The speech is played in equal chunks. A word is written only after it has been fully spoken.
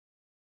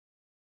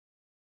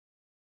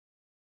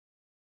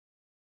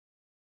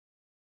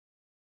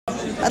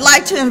I'd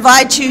like to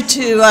invite you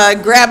to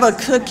grab a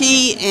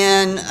cookie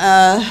and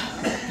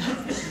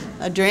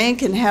a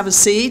drink and have a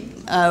seat.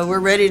 We're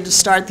ready to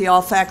start the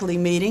all-faculty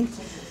meeting.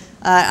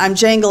 I'm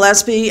Jane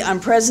Gillespie. I'm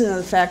president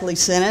of the Faculty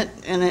Senate,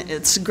 and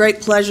it's a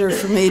great pleasure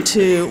for me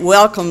to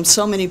welcome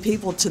so many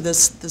people to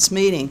this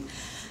meeting.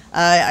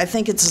 I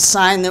think it's a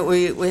sign that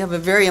we have a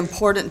very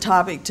important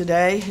topic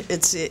today.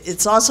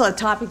 It's also a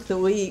topic that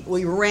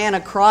we ran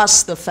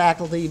across the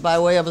faculty by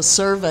way of a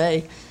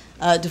survey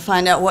to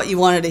find out what you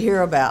wanted to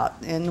hear about.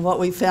 And what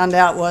we found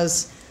out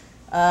was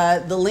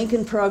the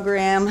Lincoln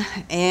program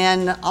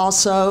and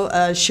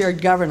also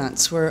shared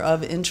governance were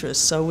of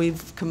interest. So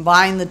we've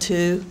combined the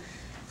two.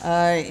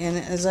 And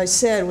as I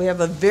said, we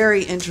have a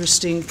very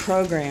interesting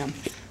program.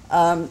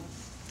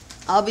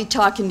 I'll be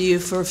talking to you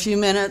for a few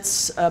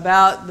minutes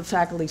about the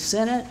Faculty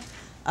Senate.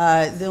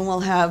 Then we'll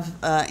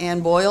have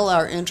Ann Boyle,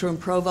 our interim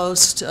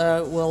provost,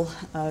 will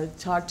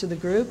talk to the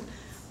group.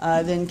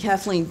 Then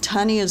Kathleen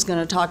Tunney is going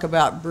to talk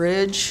about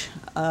Bridge.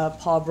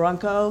 Paul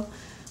Brunko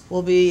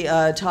will be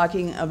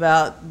talking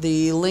about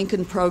the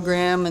Lincoln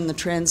program and the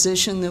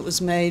transition that was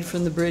made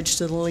from the Bridge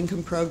to the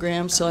Lincoln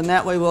program. So in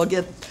that way we'll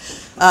get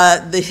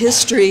the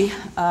history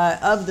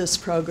of this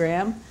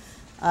program.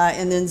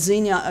 And then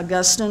Xenia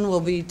Augustin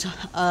will be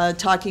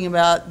talking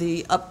about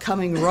the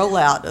upcoming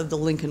rollout of the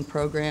Lincoln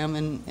program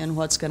and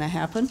what's going to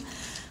happen.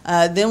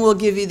 Then we'll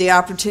give you the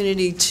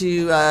opportunity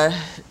to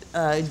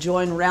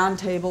join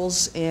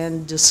roundtables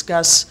and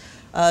discuss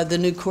the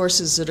new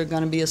courses that are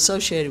going to be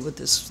associated with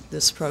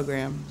this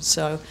program.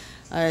 So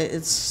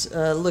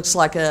it looks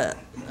like a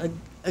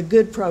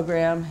good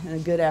program and a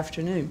good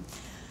afternoon.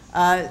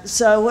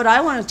 So what I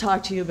want to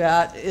talk to you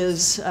about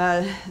is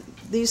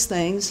these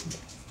things.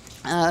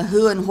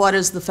 Who and what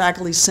is the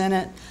Faculty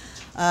Senate?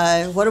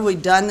 What have we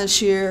done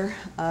this year?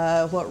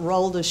 What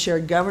role does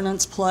shared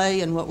governance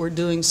play in what we're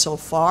doing so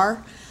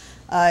far?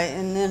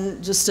 And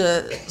then just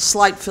a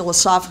slight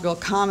philosophical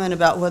comment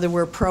about whether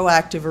we're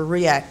proactive or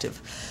reactive.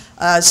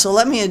 So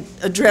let me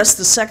address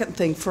the second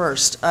thing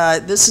first.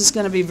 This is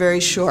going to be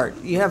very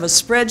short. You have a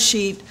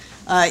spreadsheet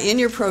in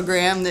your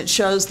program that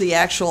shows the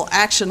actual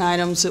action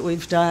items that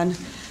we've done.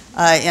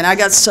 And I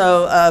got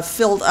so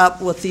filled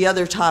up with the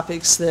other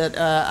topics that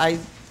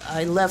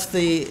I left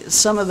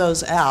some of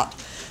those out.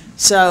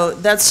 So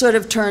that sort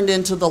of turned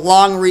into the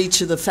long reach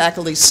of the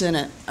Faculty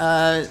Senate,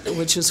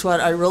 which is what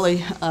I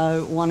really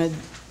wanted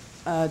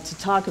to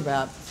talk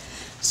about.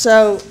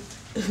 So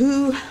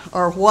who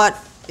or what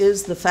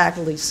is the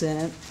Faculty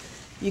Senate?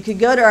 You could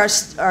go to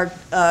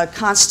our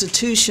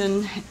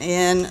Constitution,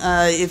 and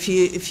if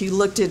you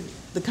looked at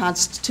the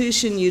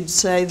Constitution, you'd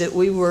say that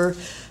we were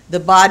the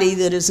body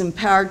that is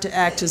empowered to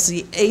act as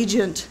the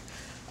agent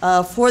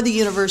for the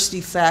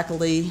university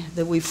faculty,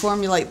 that we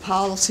formulate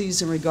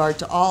policies in regard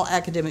to all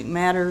academic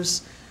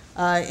matters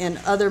and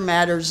other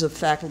matters of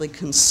faculty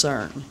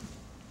concern.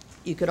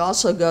 You could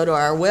also go to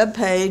our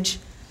webpage.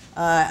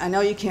 I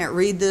know you can't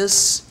read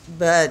this,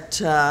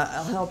 but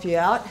I'll help you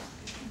out.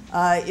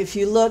 If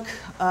you look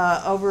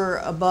over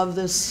above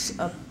this,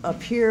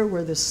 up here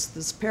where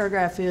this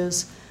paragraph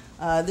is,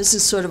 this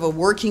is sort of a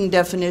working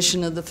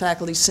definition of the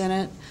Faculty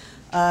Senate.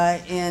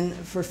 And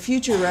for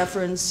future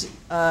reference,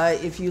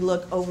 if you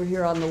look over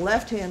here on the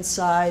left-hand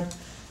side,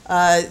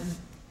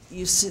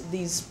 you see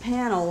these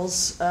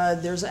panels.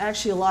 There's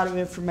actually a lot of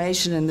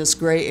information in this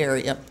gray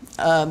area.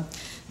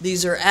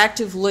 These are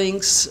active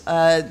links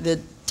that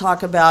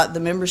talk about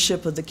the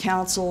membership of the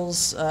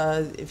councils.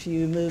 If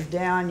you move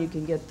down, you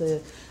can get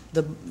the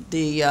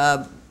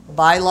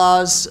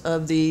bylaws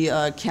of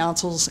the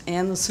councils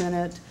and the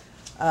Senate,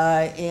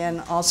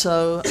 and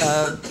also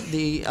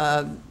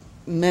the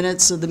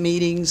minutes of the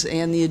meetings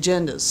and the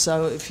agendas.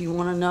 So if you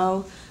want to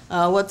know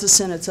what the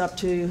Senate's up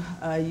to,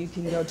 you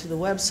can go to the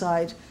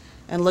website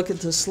and look at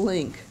this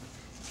link.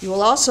 You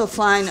will also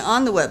find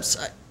on the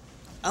website,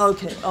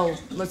 okay,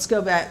 let's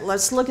go back.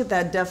 Let's look at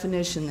that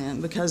definition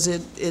then, because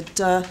it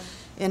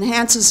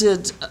enhances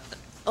it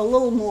a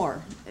little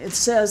more. It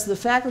says the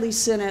Faculty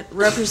Senate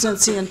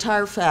represents the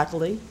entire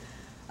faculty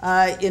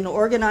in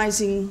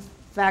organizing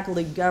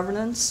faculty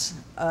governance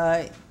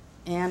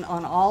and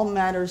on all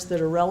matters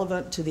that are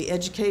relevant to the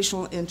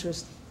educational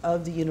interest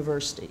of the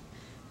university.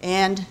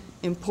 And,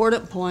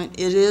 important point,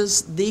 it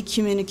is the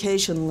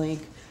communication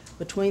link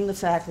between the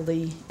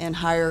faculty and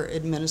higher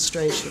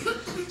administration.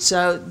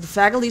 So the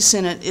Faculty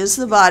Senate is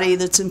the body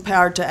that's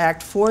empowered to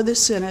act for the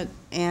Senate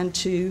and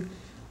to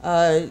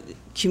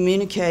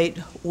communicate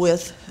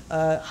with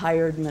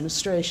higher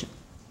administration.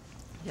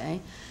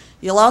 Okay?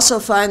 You'll also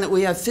find that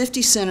we have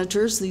 50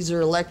 senators. These are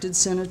elected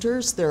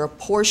senators. They're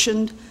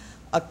apportioned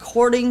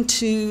according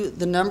to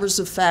the numbers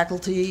of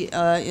faculty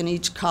in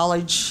each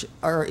college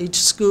or each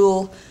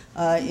school,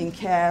 in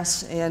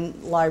CAS and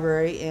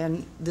library,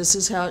 and this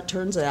is how it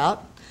turns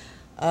out.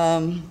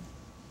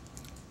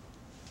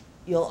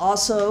 You'll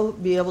also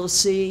be able to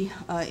see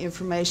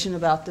information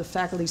about the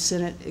Faculty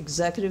Senate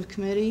Executive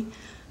Committee.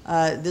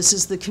 This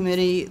is the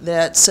committee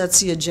that sets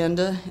the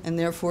agenda and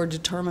therefore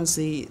determines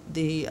the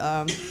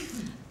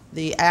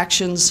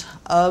actions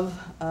of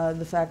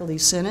the Faculty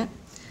Senate.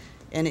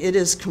 and it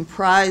is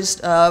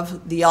comprised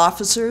of the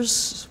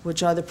officers,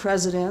 which are the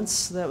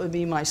presidents. That would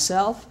be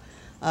myself.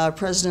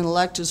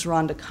 President-elect is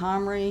Rhonda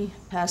Comrie,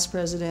 past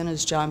president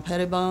is John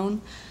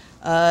Pettibone,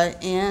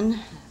 and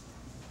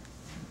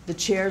the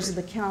chairs of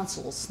the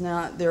councils.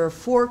 Now, there are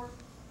 4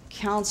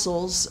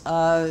 councils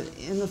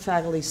in the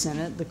Faculty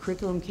Senate. The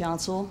Curriculum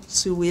Council,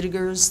 Sue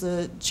Wiedeger is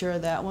the chair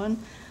of that one.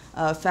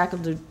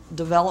 Faculty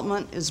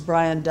Development is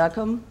Brian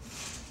Duckham.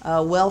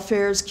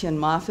 Welfare is Ken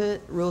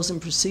Moffitt. Rules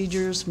and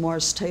Procedures,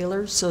 Morris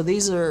Taylor. So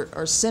these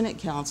are Senate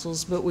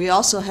councils, but we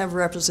also have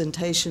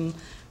representation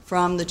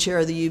from the chair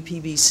of the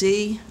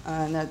UPBC,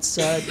 and that's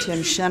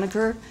Tim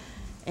Schenecker.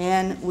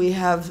 And we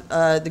have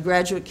the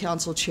Graduate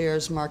Council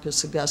chairs,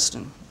 Marcus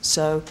Augustin.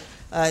 So,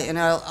 and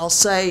I'll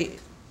say,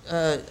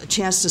 a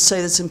chance to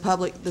say this in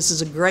public, this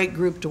is a great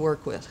group to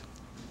work with.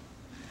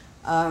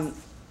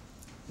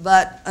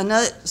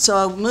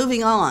 So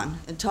moving on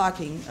and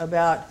talking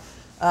about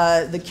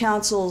the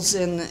councils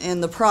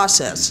in the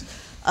process.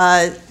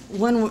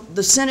 When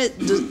the Senate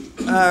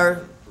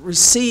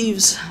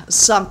receives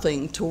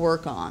something to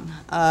work on,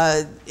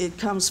 it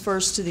comes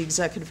first to the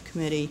Executive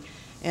Committee,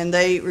 and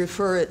they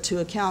refer it to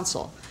a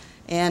council.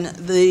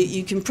 And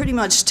you can pretty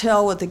much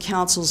tell what the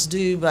councils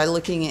do by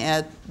looking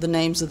at the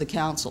names of the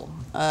council.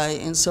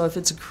 And so if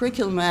it's a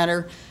curriculum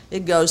matter,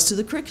 it goes to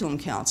the Curriculum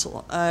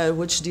Council,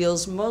 which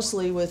deals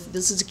mostly with,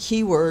 this is a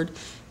key word,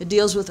 it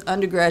deals with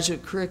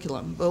undergraduate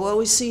curriculum. But what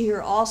we see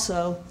here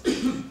also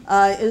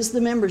is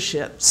the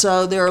membership.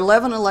 So there are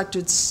 11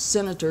 elected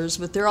senators,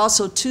 but there are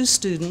also 2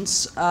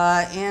 students,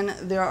 and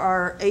there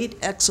are 8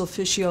 ex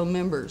officio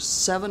members,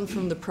 7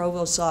 from the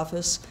provost's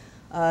office,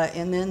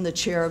 and then the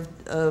chair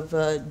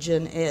of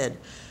Gen Ed.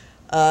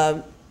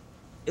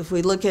 If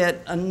we look at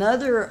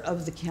another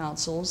of the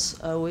councils,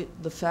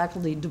 the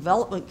Faculty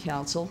Development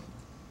Council,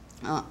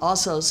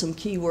 also some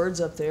key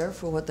words up there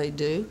for what they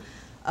do.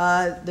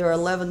 There are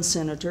 11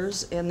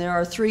 senators, and there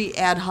are 3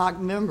 ad hoc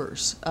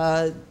members.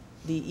 The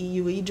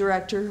EUE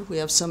director, we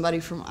have somebody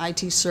from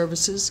IT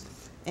services,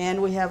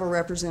 and we have a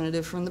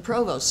representative from the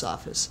provost's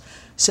office.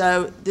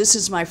 So this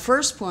is my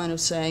first point of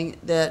saying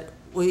that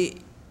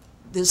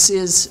this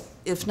is,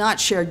 if not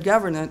shared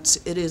governance,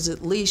 it is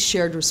at least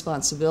shared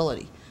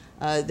responsibility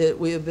that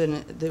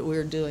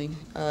we're doing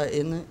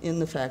in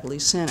the Faculty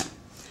Senate.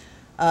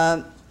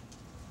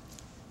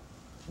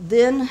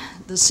 Then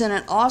the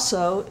Senate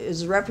also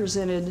is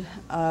represented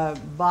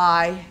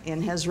by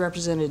and has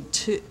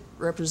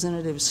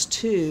representatives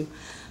to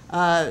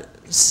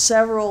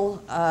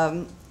several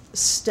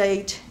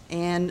state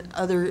and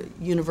other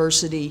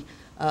university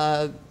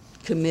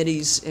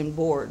committees and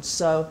boards.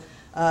 So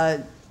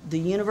the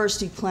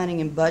University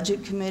Planning and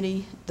Budget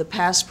Committee, the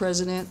past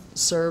president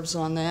serves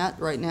on that.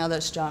 Right now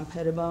that's John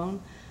Pettibone.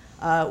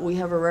 We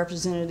have a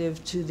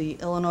representative to the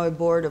Illinois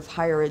Board of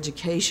Higher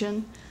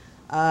Education.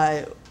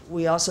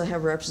 We also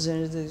have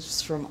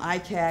representatives from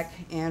ICAC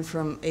and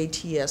from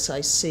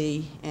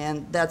ATSIC,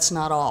 and that's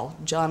not all.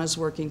 John is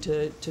working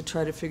to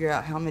try to figure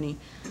out how many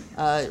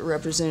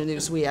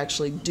representatives we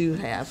actually do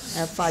have. I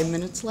have 5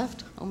 minutes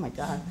left? Oh my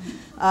God.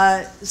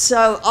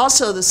 So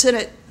also the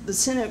Senate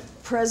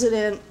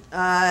president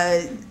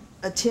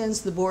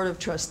attends the Board of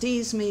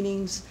Trustees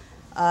meetings,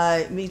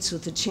 meets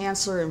with the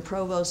Chancellor and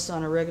Provost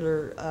on a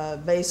regular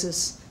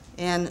basis,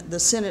 and the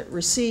Senate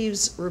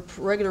receives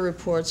regular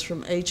reports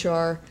from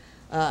HR,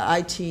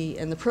 IT,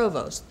 and the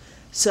Provost.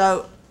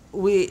 So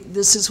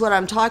this is what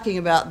I'm talking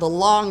about, the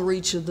long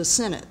reach of the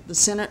Senate. The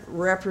Senate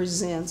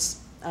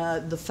represents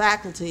the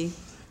faculty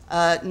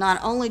not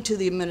only to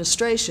the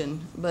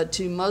administration, but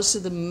to most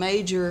of the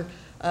major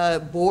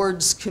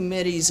boards,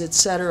 committees, et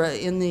cetera,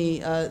 in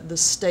the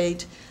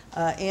state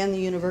and the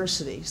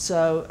university.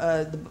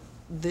 So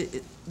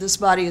this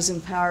body is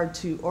empowered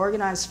to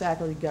organize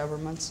faculty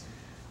governments,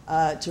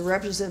 to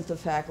represent the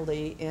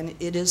faculty, and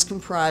it is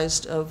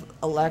comprised of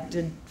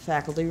elected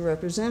faculty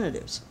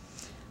representatives.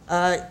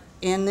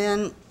 And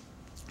then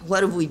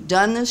what have we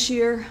done this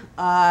year?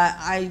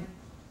 I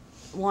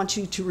want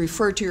you to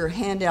refer to your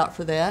handout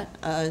for that.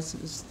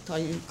 It's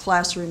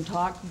classroom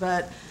talk,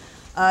 but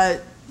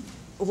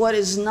what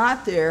is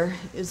not there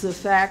is the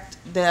fact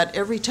that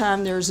every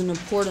time there's an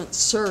important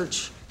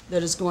search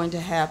that is going to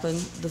happen,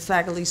 the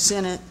Faculty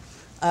Senate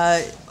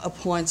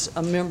appoints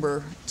a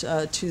member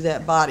to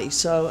that body.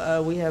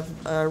 So we have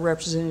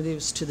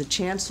representatives to the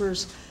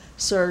Chancellor's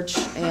search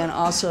and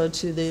also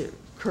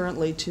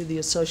currently to the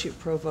Associate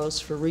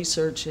Provost for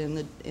Research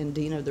and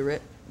Dean of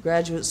the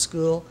Graduate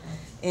School.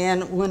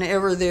 And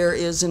whenever there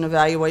is an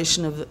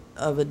evaluation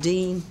of a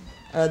dean,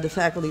 the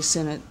Faculty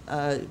Senate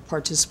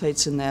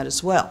participates in that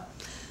as well.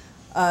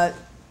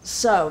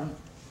 So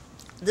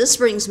this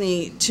brings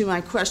me to my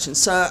question.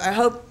 So I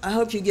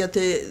hope you get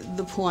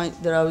the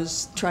point that I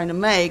was trying to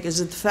make, is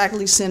that the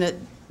Faculty Senate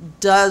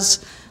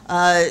does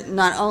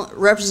not only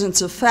represents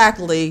the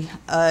faculty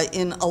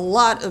in a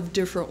lot of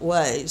different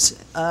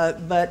ways,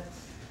 but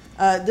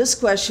this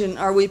question,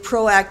 are we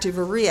proactive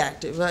or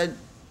reactive?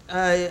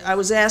 I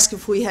was asked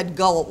if we had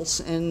goals,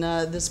 and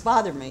this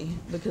bothered me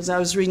because I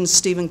was reading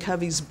Stephen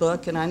Covey's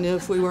book, and I knew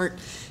if we weren't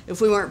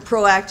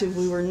proactive,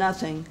 we were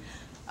nothing.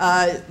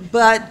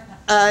 But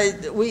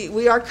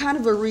we are kind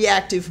of a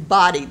reactive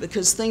body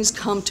because things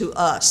come to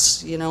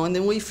us, you know, and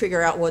then we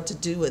figure out what to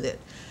do with it.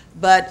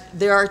 But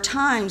there are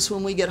times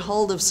when we get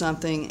hold of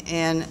something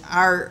and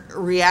our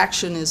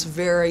reaction is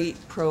very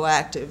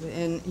proactive.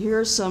 And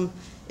here are some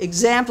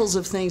examples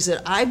of things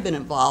that I've been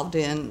involved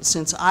in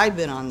since I've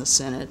been on the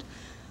Senate.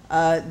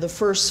 The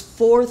first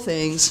 4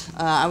 things,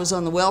 I was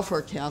on the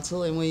Welfare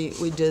Council, and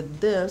we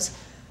did this.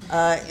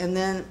 And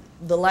then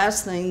the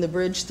last thing, the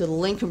Bridge to the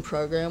Lincoln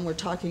program, we're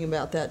talking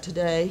about that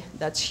today.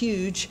 That's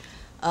huge.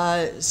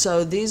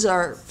 So these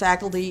are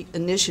faculty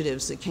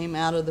initiatives that came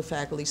out of the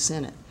Faculty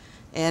Senate.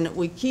 And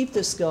we keep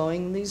this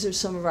going. These are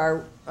some of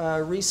our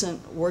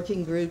recent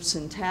working groups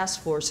and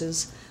task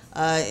forces.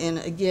 And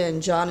again,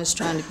 John is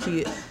trying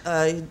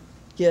to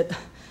get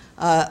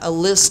a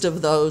list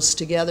of those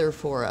together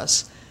for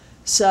us.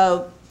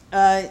 So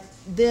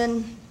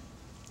then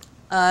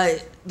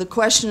the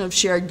question of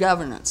shared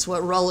governance,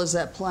 what role is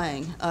that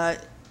playing?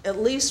 At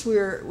least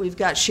we've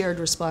got shared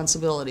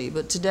responsibility,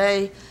 but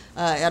today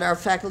at our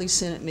Faculty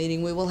Senate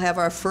meeting we will have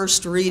our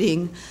first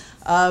reading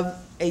of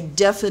a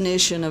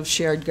definition of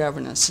shared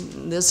governance.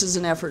 And this is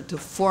an effort to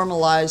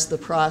formalize the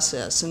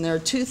process, and there are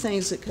 2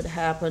 things that could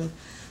happen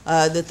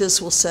that this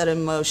will set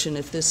in motion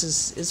if this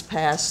is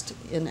passed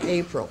in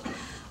April.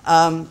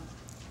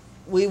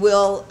 We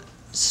will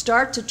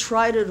start to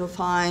try to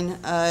define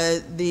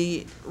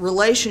the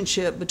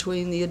relationship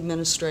between the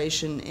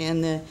administration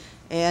and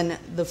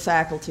the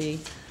faculty.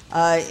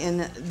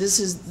 And this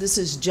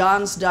is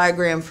John's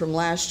diagram from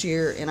last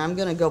year, and I'm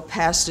going to go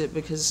past it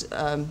because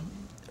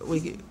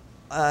we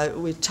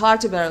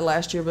talked about it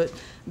last year. But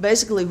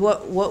basically,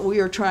 what we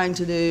are trying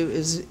to do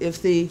is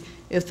if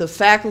the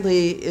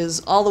faculty is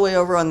all the way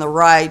over on the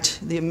right,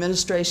 the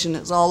administration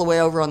is all the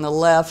way over on the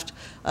left.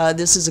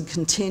 This is a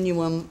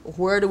continuum.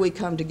 Where do we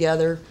come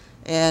together?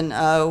 And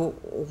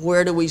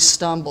where do we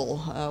stumble?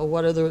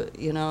 What are the,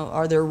 you know,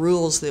 are there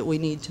rules that we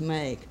need to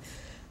make?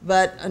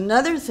 But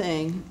another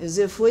thing is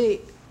if we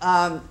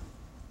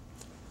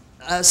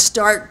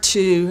start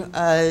to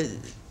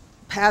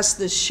pass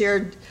this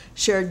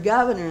shared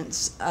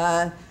governance,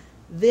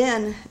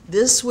 then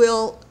this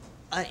will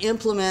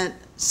implement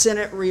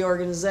Senate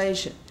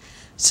reorganization.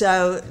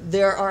 So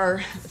there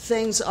are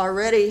things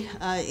already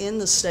in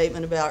the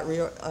statement about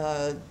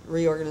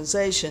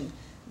reorganization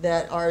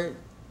that are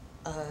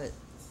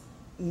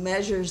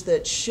measures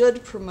that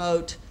should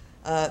promote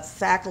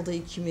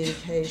faculty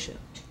communication.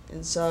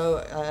 And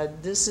so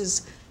this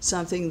is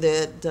something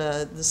that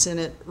the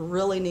Senate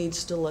really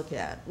needs to look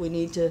at. We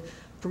need to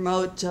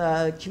promote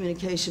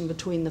communication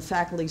between the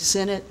Faculty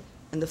Senate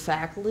and the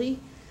faculty.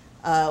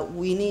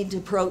 We need to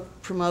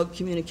promote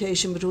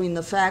communication between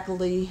the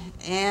faculty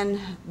and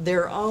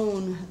their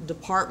own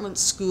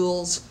departments,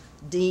 schools,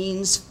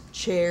 deans,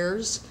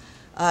 chairs,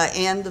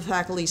 and the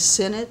Faculty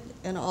Senate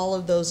and all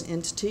of those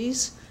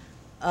entities.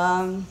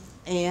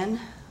 And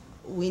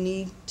we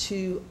need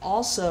to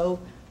also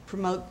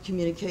promote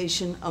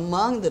communication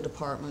among the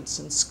departments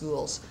and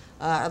schools.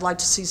 I'd like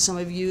to see some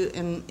of you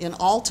in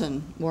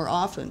Alton more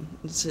often.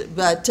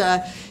 But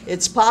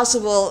it's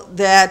possible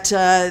that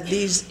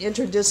these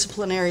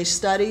interdisciplinary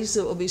studies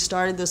that will be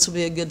started, this will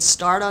be a good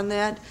start on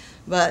that.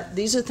 But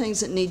these are things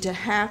that need to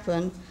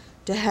happen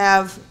to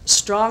have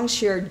strong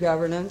shared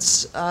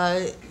governance.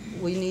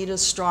 We need a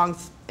strong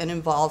and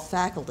involved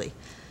faculty.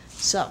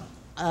 So,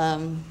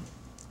 and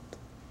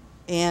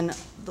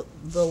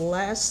the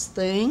last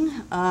thing,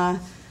 I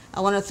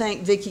want to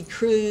thank Vicki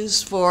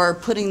Cruz for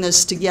putting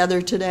this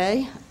together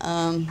today.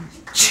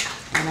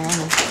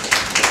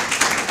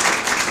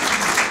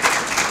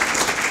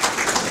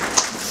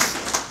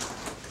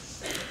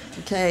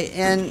 Okay,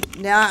 and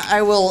now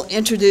I will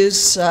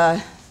introduce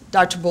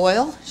Dr.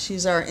 Boyle.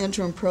 She's our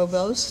interim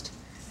provost.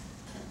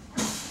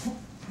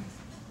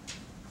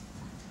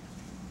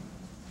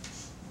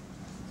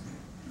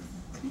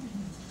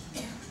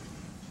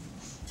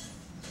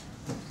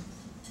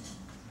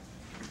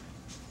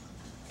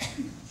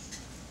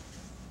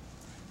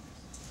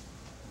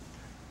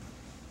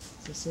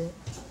 Is this it?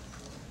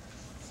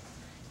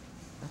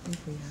 I think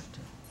we have to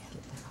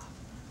get that off.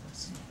 Let's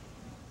see.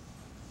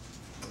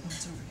 Oh,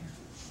 it's over here.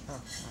 Oh, all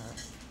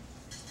right.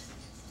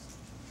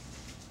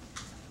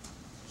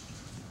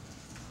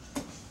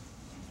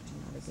 I'm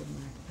not a good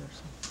Mac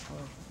person.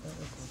 Oh, that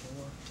looks like it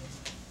worked too.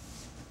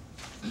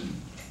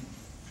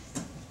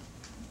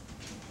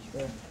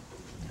 There.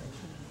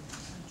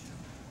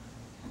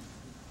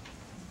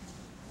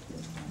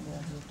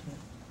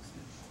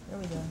 There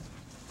we go.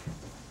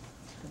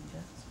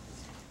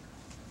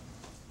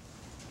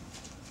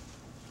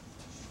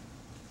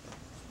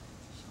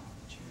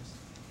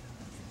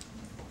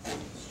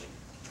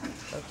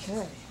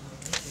 Okay.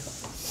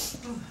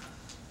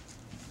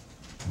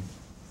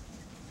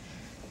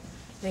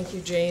 Thank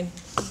you, Jane.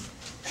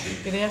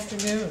 Good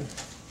afternoon.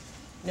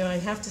 Now, I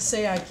have to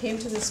say I came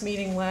to this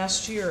meeting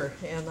last year,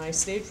 and I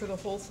stayed for the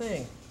whole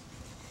thing.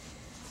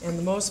 and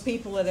the most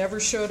people that ever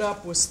showed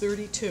up was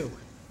 32.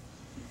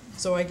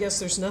 So I guess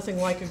there's nothing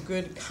like a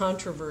good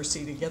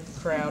controversy to get the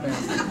crowd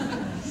out.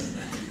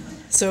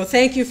 So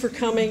thank you for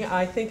coming.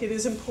 I think it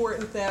is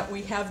important that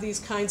we have these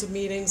kinds of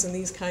meetings and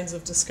these kinds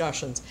of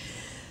discussions.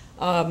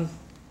 Well,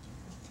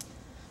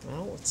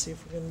 let's see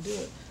if we're going to do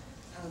it.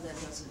 Oh, that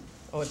doesn't.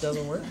 Oh, it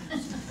doesn't work?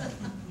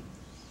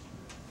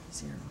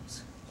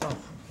 Zeros. Oh, okay.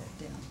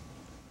 Down.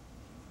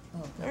 Oh,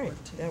 All that right,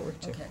 worked too. that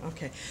worked too. Okay.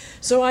 Okay.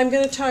 So I'm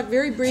going to talk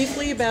very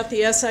briefly about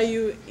the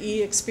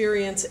SIUE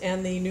experience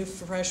and the new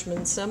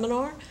freshman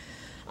seminar.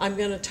 I'm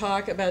going to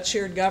talk about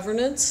shared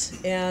governance,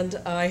 and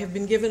I have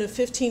been given a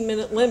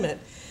 15-minute limit.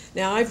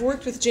 Now, I've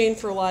worked with Jane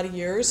for a lot of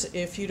years.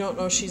 If you don't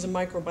know, she's a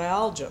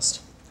microbiologist.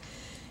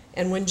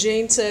 And when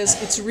Jane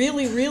says, it's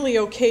really, really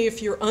okay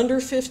if you're under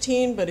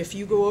 15, but if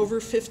you go over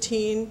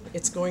 15,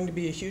 it's going to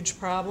be a huge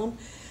problem,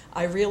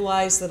 I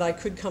realized that I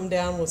could come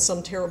down with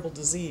some terrible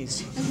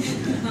disease.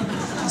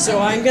 So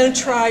I'm going to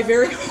try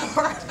very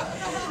hard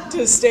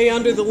to stay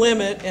under the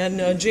limit,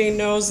 and Jane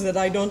knows that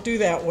I don't do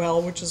that well,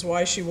 which is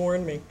why she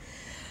warned me.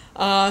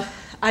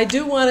 I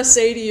do want to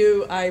say to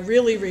you, I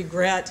really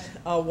regret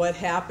what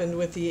happened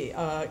with the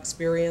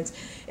experience.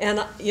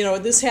 And, you know,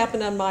 this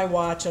happened on my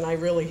watch, and I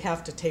really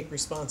have to take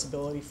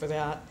responsibility for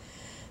that.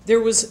 There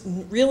was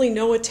really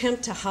no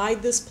attempt to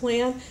hide this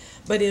plan,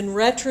 but in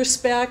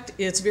retrospect,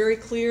 it's very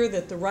clear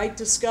that the right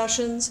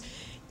discussions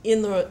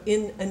in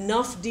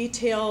enough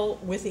detail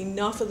with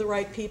enough of the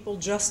right people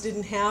just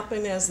didn't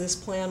happen as this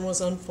plan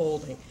was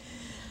unfolding.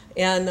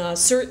 And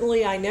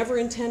certainly, I never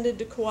intended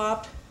to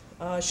co-opt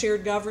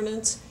shared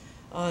governance,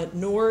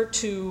 nor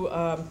to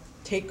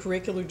take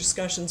curricular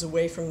discussions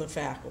away from the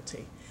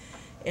faculty.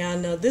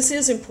 And this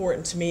is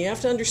important to me. You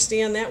have to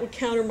understand that would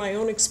counter my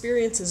own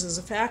experiences as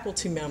a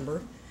faculty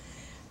member,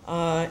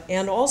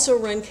 and also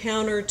run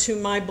counter to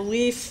my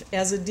belief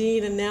as a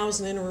dean and now as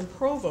an interim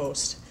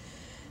provost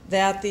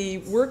that the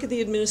work of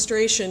the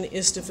administration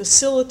is to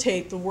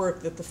facilitate the work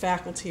that the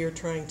faculty are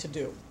trying to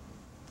do.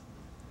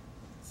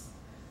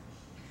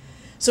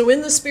 So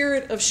in the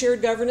spirit of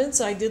shared governance,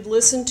 I did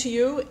listen to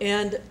you,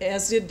 and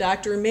as did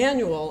Dr.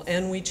 Emanuel,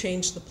 and we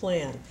changed the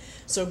plan.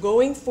 So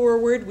going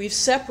forward, we've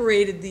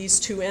separated these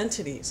two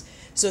entities.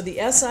 So the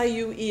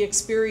SIUE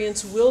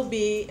experience will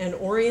be an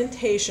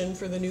orientation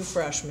for the new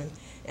freshmen,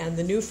 and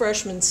the new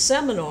freshman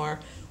seminar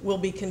will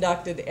be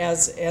conducted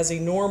as a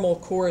normal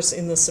course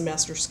in the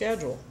semester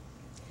schedule.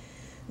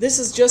 This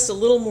is just a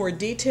little more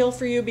detail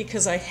for you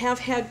because I have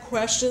had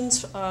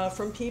questions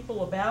from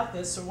people about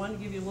this, so I wanted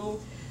to give you a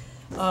little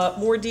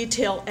more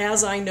detail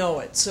as I know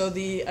it. So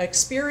the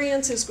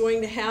experience is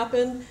going to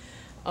happen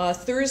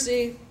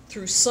Thursday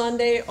through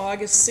Sunday,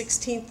 August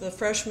 16th. The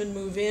freshmen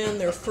move in.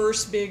 Their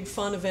first big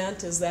fun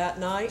event is that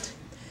night.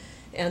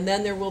 And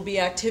then there will be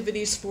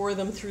activities for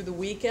them through the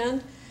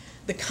weekend.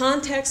 The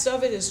context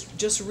of it is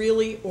just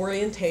really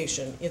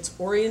orientation. It's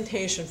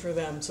orientation for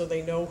them so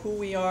they know who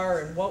we are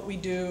and what we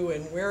do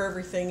and where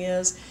everything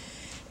is.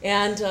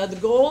 And the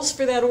goals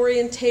for that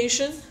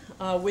orientation,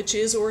 which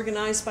is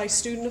organized by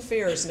Student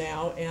Affairs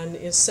now and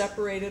is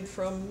separated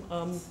from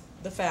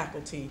the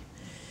faculty,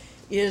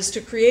 is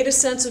to create a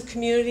sense of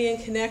community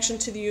and connection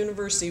to the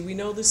university. We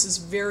know this is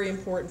very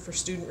important for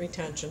student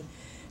retention,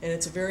 and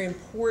it's very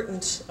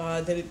important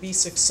that it be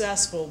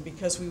successful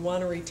because we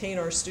want to retain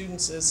our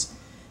students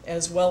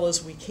as well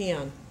as we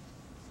can.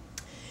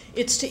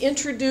 It's to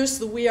introduce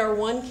the We Are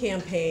One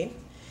campaign,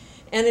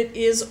 and it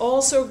is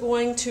also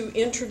going to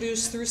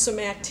introduce through some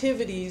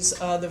activities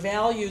the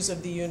values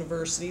of the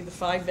university, the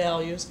 5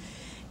 values,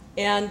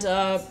 and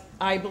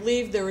I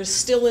believe there is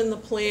still in the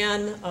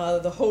plan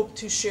the hope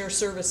to share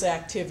service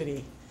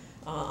activity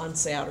on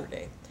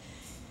Saturday.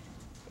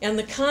 And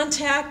the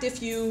contact,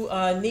 if you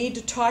need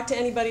to talk to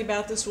anybody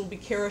about this, will be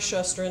Kara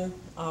Shustrin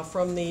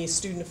from the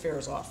Student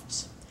Affairs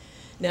Office.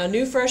 Now,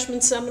 new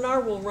freshman seminar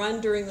will run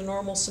during the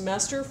normal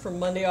semester from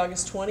Monday,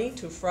 August 20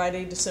 to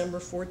Friday, December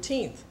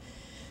 14th.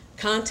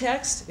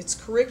 Context, it's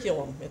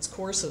curriculum, it's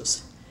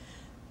courses.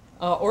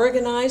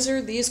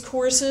 Organizer, these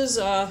courses,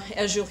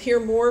 as you'll hear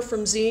more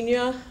from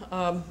Xenia,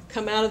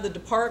 come out of the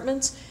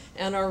departments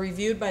and are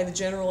reviewed by the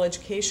General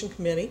Education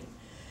Committee.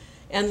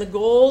 And the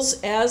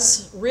goals,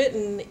 as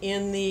written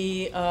in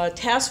the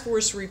task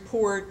force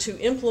report to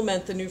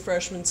implement the new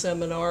freshman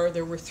seminar,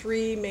 there were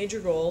 3 major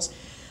goals.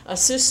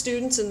 Assist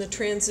students in the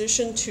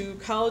transition to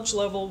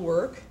college-level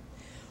work,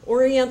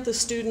 orient the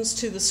students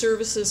to the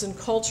services and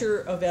culture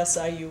of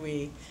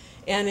SIUE,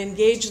 and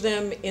engage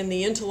them in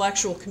the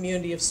intellectual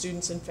community of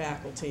students and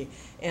faculty.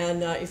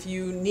 And if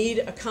you need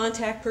a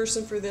contact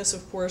person for this,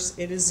 of course,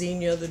 it is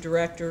Xenia, the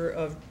Director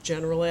of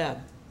General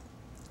Ed.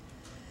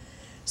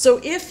 So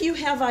if you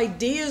have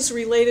ideas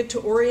related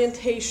to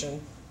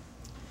orientation,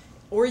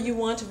 or you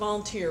want to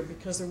volunteer,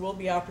 because there will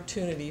be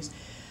opportunities,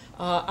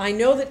 I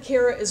know that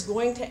Kara is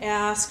going to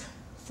ask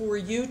for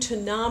you to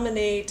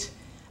nominate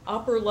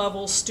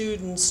upper-level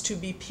students to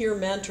be peer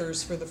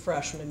mentors for the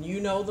freshmen. You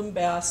know them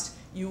best.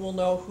 You will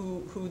know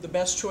who the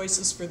best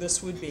choices for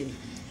this would be.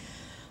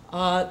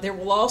 There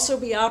will also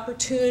be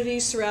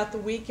opportunities throughout the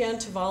weekend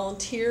to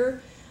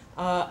volunteer.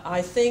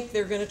 I think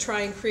they're going to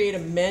try and create a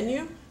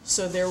menu,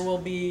 so there will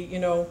be,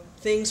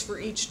 things for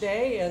each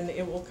day, and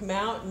it will come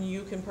out and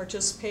you can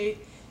participate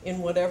in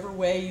whatever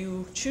way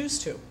you choose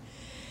to.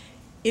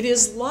 It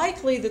is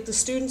likely that the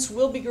students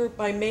will be grouped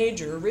by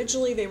major.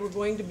 Originally they were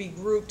going to be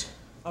grouped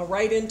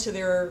right into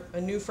their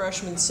new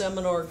freshman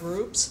seminar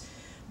groups,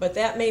 but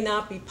that may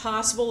not be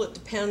possible. It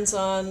depends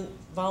on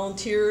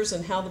volunteers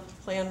and how the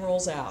plan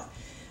rolls out.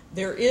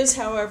 There is,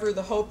 however,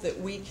 the hope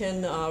that we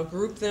can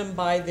group them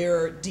by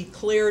their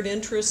declared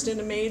interest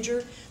in a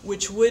major,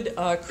 which would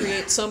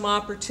create some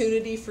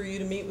opportunity for you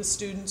to meet with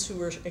students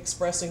who are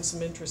expressing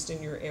some interest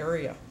in your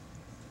area.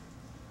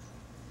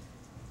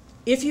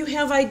 If you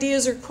have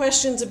ideas or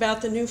questions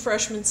about the new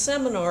freshman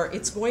seminar,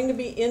 it's going to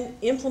be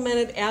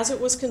implemented as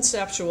it was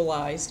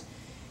conceptualized.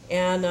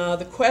 And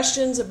the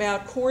questions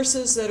about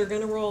courses that are going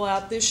to roll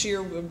out this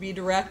year will be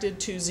directed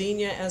to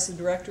Xenia as the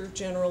Director of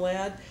General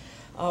Ed,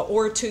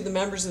 or to the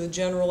members of the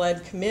General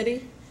Ed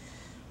Committee.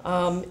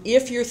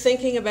 If you're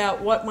thinking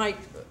about what might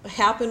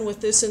happen with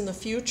this in the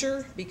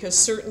future, because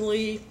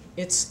certainly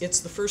it's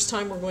the first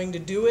time we're going to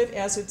do it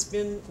as it's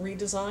been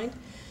redesigned,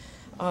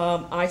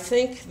 I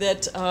think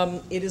that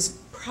it is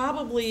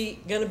probably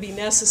going to be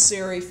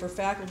necessary for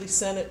Faculty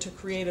Senate to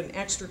create an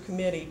extra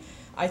committee.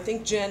 I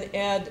think Gen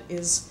Ed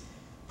is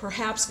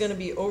perhaps going to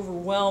be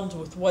overwhelmed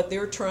with what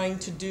they're trying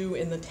to do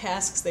in the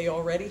tasks they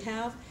already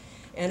have.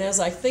 And as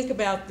I think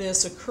about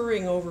this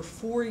occurring over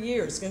 4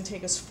 years, it's going to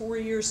take us 4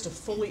 years to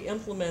fully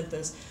implement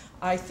this,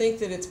 I think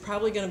that it's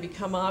probably going to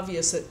become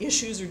obvious that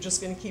issues are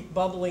just going to keep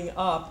bubbling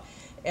up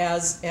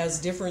as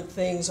different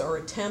things are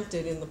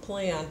attempted in the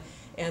plan,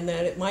 and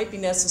that it might be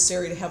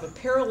necessary to have a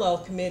parallel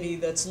committee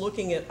that's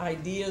looking at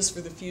ideas for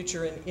the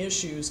future and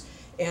issues,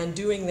 and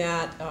doing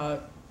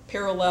that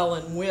parallel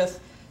and with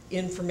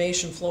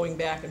information flowing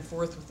back and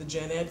forth with the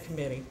Gen Ed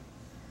committee.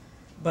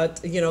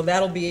 But,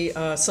 that'll be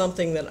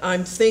something that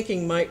I'm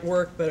thinking might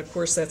work, but of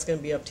course that's going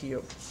to be up to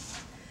you.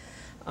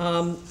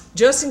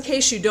 Just in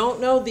case you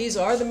don't know, these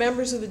are the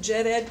members of the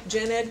Gen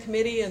Ed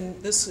committee, and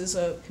this is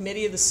a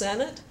committee of the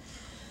Senate.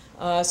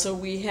 So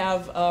we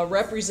have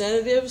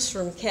representatives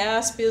from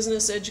CAS,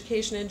 Business,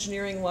 Education,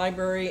 Engineering,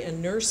 Library,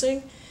 and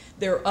Nursing.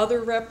 There are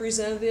other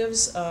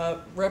representatives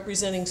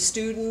representing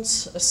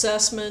students,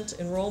 assessment,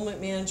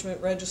 enrollment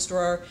management,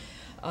 registrar,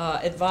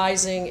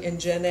 advising, and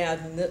Gen Ed.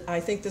 And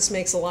I think this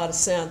makes a lot of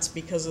sense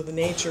because of the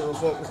nature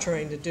of what we're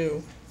trying to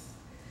do.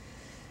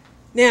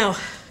 Now,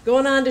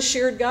 going on to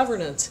shared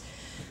governance.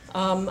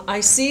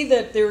 I see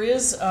that there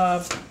is,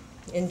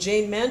 and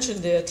Jane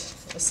mentioned it,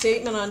 a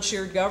statement on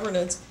shared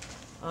governance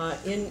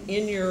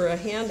in your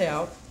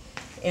handout.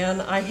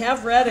 And I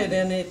have read it,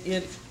 and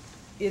it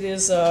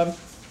is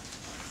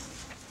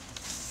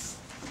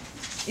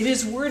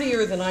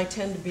wordier than I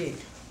tend to be.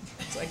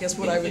 That's, I guess,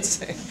 what I would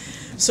say.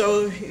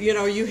 So,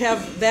 you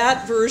have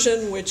that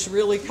version, which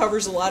really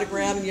covers a lot of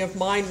ground, and you have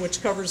mine,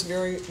 which covers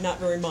not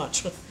very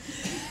much.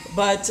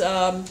 But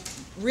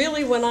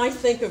really, when I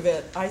think of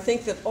it, I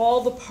think that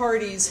all the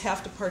parties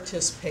have to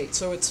participate.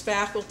 So it's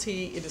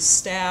faculty, it is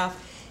staff,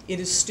 it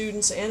is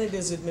students, and it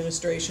is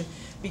administration,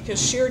 because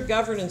shared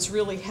governance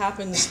really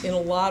happens in a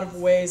lot of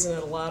ways and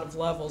at a lot of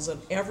levels, and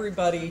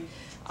everybody,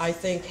 I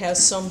think,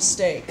 has some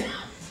stake.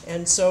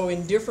 And so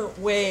in different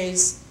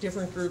ways,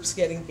 different groups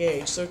get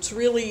engaged. So it's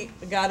really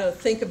got to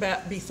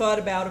be thought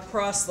about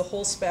across the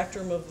whole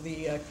spectrum of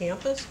the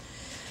campus.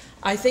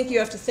 I think you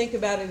have to think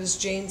about it, as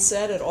Jane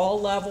said, at all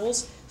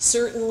levels.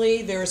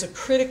 Certainly there's a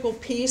critical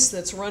piece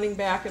that's running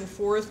back and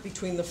forth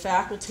between the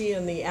faculty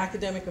and the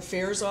academic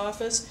affairs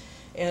office.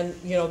 And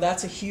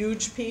that's a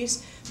huge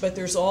piece. But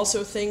there's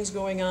also things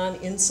going on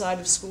inside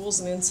of schools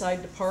and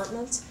inside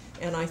departments.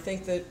 And I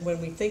think that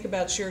when we think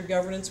about shared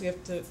governance, we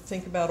have to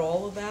think about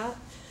all of that.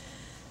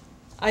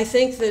 I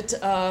think that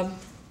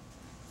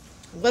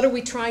what are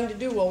we trying to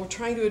do? Well, we're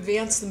trying to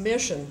advance the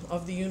mission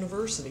of the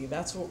university.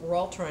 That's what we're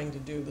all trying to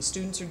do. The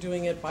students are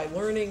doing it by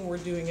learning. We're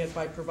doing it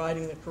by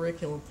providing the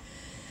curriculum.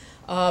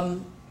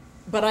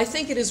 But I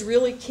think it is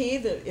really key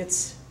that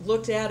it's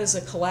looked at as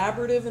a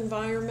collaborative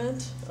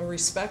environment, a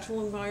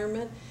respectful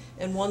environment,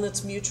 and one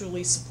that's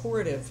mutually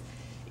supportive.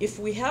 If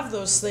we have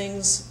those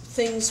things,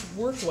 things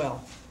work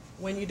well.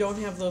 When you don't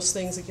have those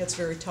things, it gets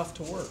very tough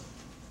to work.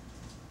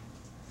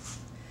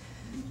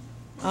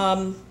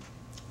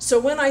 So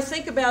when I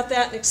think about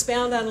that and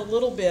expound on it a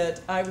little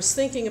bit, I was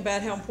thinking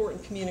about how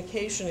important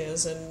communication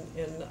is,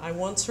 and I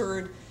once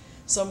heard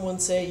someone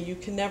say, you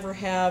can never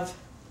have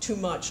too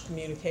much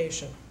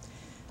communication.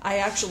 I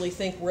actually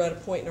think we're at a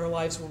point in our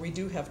lives where we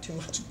do have too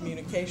much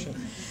communication.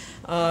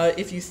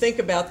 If you think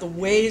about the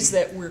ways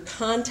that we're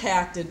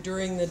contacted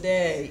during the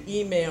day,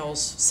 emails,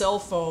 cell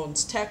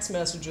phones, text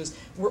messages,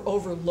 we're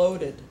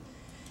overloaded.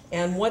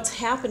 And what's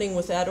happening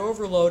with that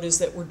overload is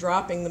that we're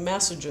dropping the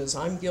messages.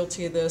 I'm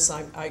guilty of this.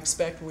 I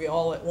expect we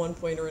all at one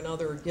point or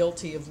another are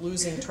guilty of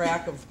losing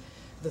track of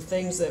the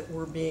things that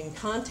we're being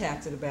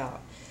contacted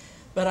about.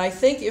 But I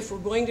think if we're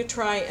going to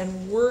try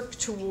and work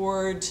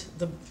toward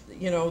the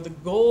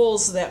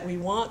goals that we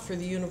want for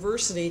the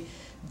university,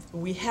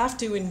 we have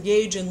to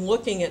engage in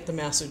looking at the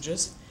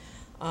messages.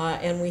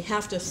 And we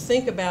have to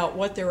think about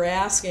what they're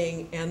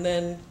asking and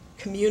then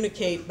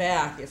communicate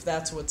back if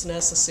that's what's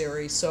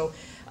necessary. So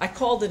I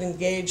called it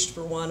engaged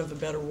for want of a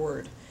better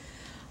word.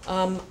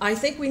 I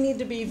think we need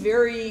to be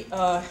very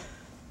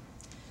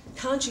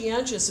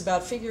conscientious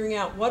about figuring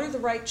out what are the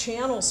right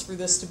channels for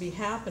this to be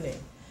happening.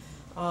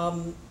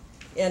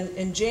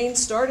 And Jane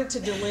started to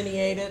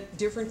delineate it.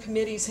 Different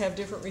committees have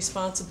different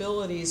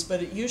responsibilities,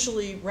 but it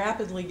usually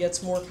rapidly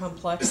gets more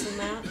complex than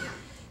that.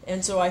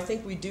 And so I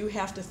think we do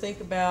have to think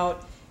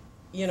about,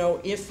 you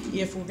know,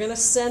 if we're going to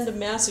send a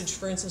message,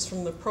 for instance,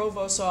 from the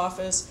provost's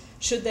office,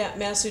 should that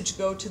message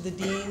go to the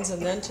deans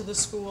and then to the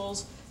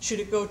schools?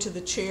 Should it go to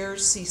the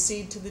chairs,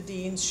 CC'd to the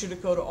deans? Should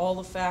it go to all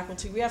the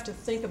faculty? We have to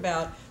think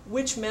about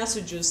which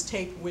messages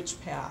take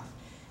which path.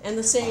 And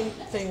the same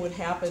thing would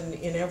happen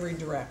in every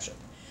direction.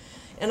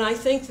 And I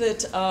think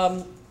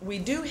that we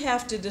do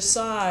have to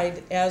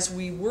decide as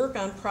we work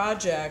on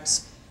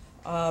projects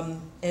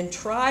and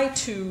try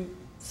to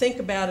think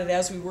about it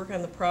as we work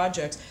on the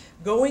projects,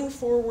 going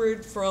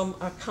forward from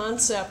a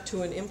concept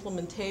to an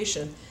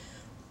implementation,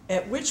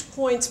 at which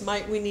points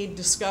might we need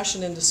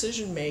discussion and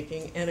decision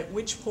making, and at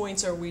which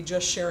points are we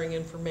just sharing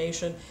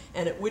information,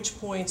 and at which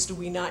points do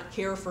we not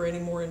care for any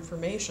more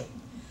information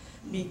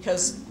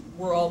because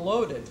we're all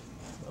loaded,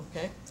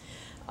 okay?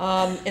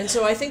 And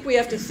so I think we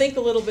have to think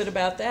a little bit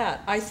about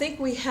that. I think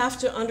we have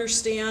to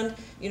understand,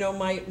 you know,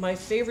 my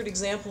favorite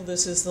example of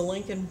this is the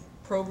Lincoln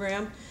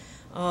program.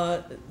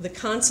 The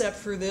concept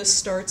for this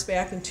starts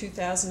back in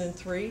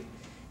 2003,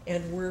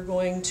 and we're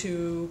going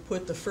to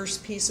put the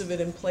first piece of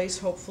it in place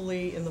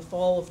hopefully in the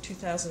fall of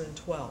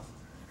 2012,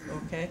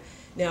 okay?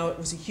 Now, it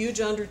was a huge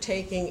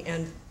undertaking,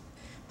 and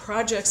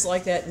projects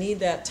like that need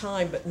that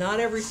time, but not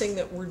everything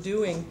that we're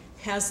doing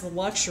has the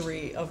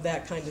luxury of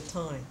that kind of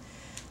time.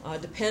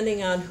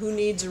 Depending on who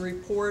needs a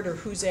report or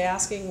who's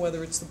asking,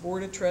 whether it's the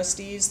Board of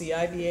Trustees, the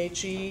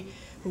IBHE,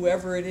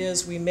 whoever it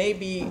is, we may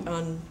be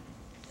on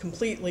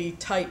completely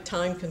tight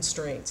time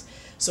constraints.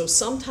 So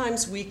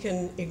sometimes we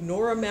can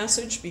ignore a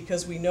message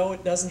because we know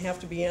it doesn't have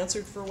to be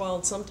answered for a while,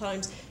 and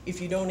sometimes if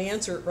you don't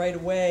answer it right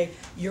away,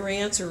 your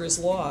answer is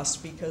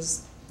lost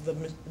because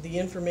the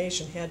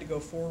information had to go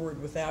forward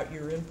without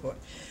your input.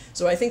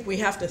 So I think we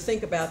have to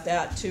think about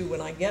that too. When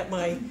I get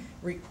my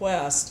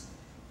request,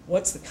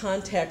 what's the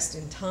context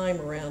and time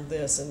around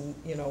this, and,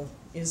 you know,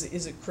 is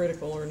it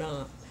critical or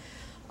not?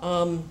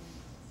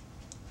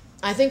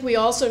 I think we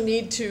also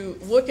need to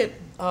look at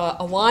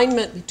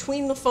alignment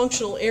between the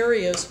functional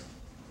areas,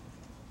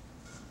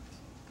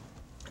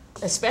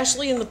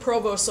 especially in the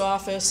provost's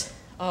office,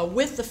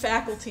 with the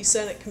faculty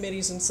senate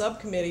committees and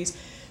subcommittees,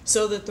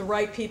 so that the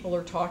right people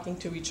are talking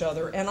to each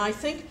other. And I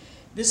think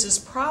this is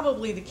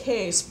probably the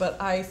case,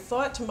 but I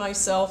thought to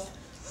myself,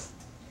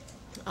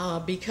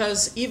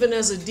 because even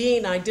as a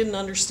dean, I didn't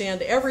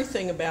understand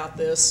everything about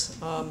this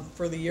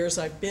for the years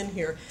I've been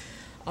here.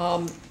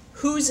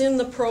 Who's in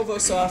the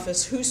provost's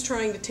office, who's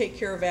trying to take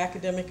care of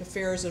academic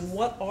affairs, and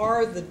what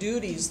are the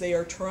duties they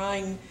are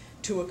trying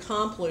to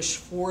accomplish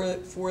for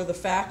the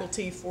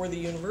faculty, for the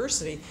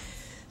university.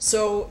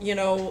 So, you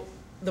know,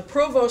 the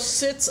provost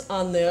sits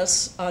on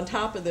this, on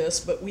top of this,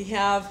 but we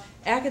have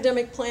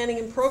academic planning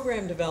and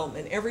program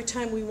development. Every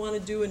time we want to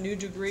do a new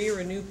degree or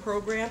a new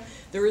program,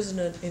 there is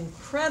an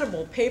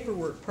incredible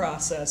paperwork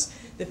process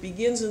that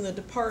begins in the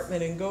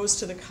department and goes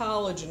to the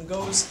college and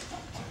goes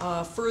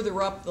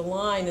further up the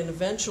line and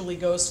eventually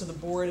goes to the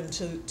board and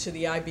to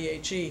the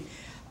IBHE.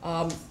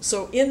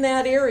 So in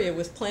that area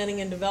with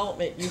planning and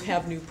development, you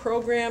have new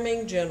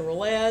programming,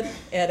 general ed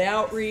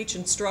outreach,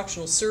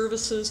 instructional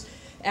services,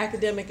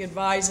 academic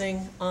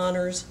advising,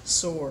 honors,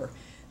 SOAR.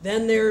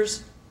 Then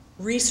there's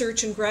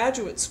research and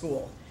graduate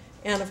school.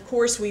 And of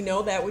course we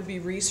know that would be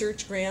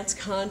research grants,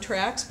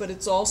 contracts, but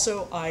it's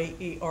also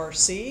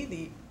IERC,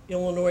 the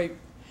Illinois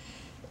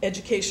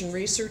Education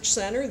Research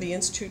Center, the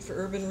Institute for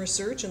Urban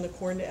Research, and the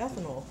Corn to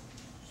Ethanol,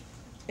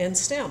 and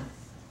STEM.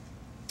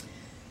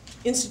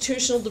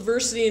 Institutional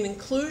diversity and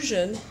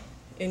inclusion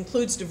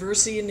includes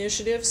diversity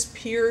initiatives,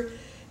 peer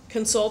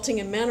consulting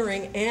and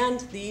mentoring,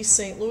 and the East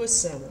St. Louis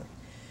Center.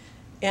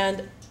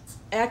 And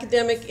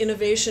academic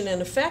innovation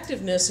and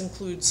effectiveness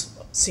includes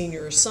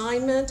senior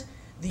assignment,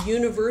 the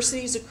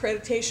university's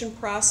accreditation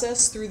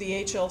process through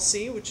the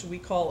HLC, which we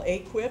call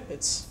AQUIP.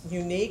 It's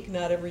unique,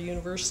 not every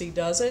university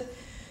does it.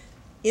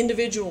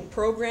 Individual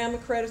program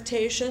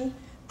accreditation,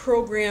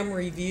 program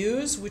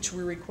reviews, which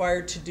we're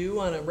required to do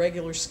on a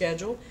regular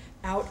schedule,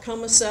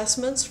 outcome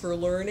assessments for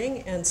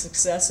learning and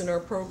success in our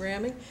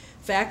programming,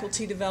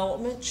 faculty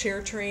development,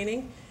 chair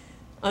training,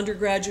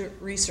 undergraduate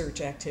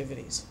research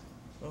activities.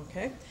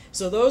 Okay,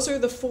 so those are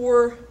the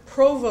 4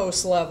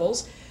 provost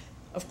levels.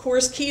 Of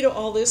course, key to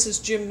all this is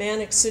Jim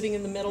Mannix sitting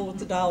in the middle with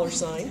the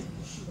 $sign.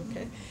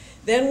 Okay,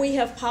 then we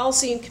have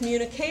policy and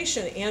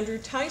communication, Andrew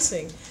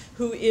Tysing,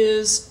 who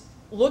is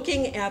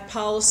looking at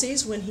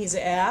policies when he's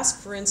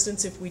asked. For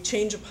instance, if we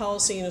change a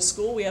policy in a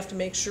school, we have to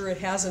make sure it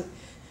hasn't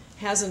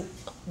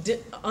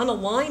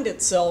unaligned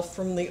itself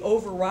from the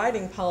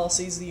overriding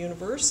policies of the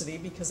university,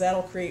 because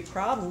that'll create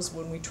problems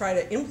when we try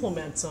to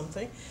implement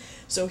something.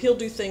 So he'll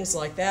do things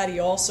like that. He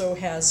also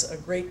has a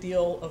great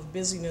deal of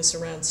busyness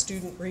around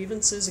student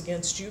grievances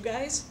against you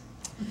guys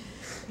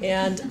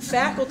and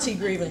faculty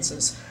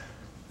grievances.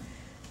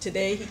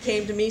 Today he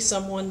came to me,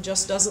 someone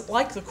just doesn't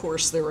like the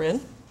course they're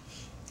in,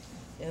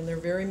 and they're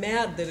very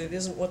mad that it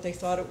isn't what they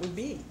thought it would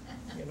be.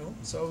 You know?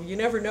 So you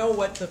never know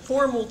what the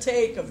form will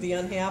take of the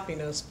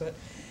unhappiness, but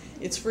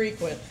it's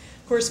frequent.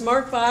 Of course,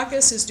 Mark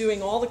Bacchus is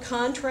doing all the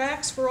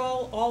contracts for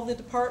all the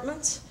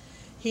departments.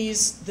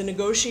 He's the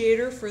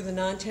negotiator for the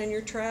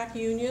non-tenure track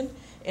union,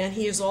 and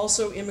he is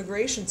also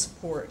immigration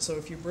support. So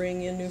if you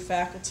bring in new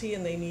faculty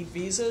and they need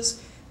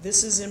visas,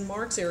 this is in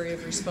Mark's area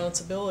of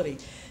responsibility.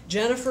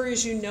 Jennifer,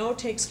 as you know,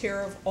 takes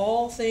care of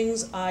all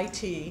things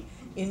IT,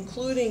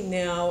 including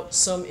now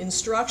some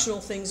instructional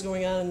things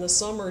going on in the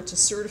summer to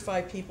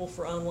certify people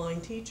for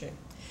online teaching.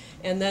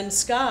 And then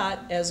Scott,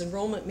 as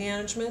enrollment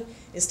management,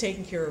 is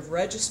taking care of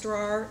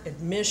registrar,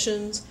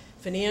 admissions,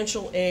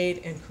 financial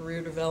aid, and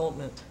career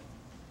development.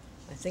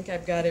 I think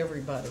I've got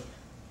everybody.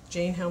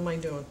 Jane, how am I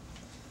doing?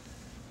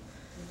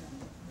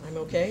 I'm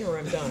okay, or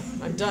I'm done?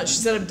 I'm done. She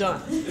said I'm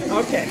done.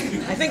 Okay.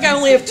 I think I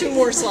only have 2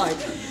 more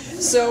slides.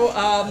 So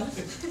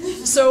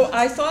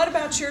I thought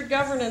about shared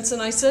governance,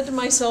 and I said to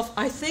myself,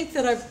 I think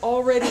that I've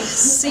already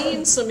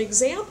seen some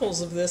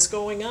examples of this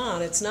going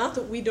on. It's not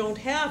that we don't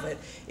have it.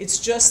 It's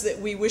just that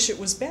we wish it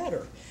was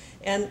better.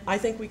 And I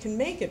think we can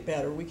make it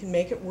better. We can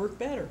make it work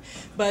better.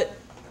 But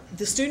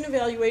the student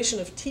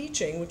evaluation of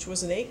teaching, which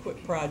was an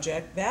AQUIC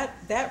project,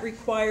 that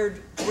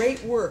required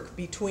great work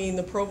between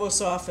the provost's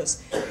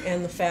office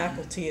and the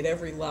faculty at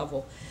every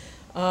level.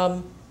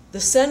 The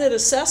Senate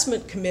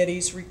assessment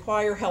committees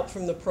require help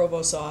from the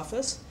provost's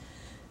office.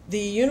 The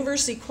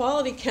University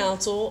Quality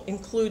Council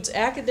includes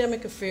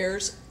academic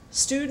affairs,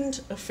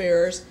 student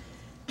affairs,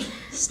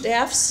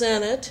 staff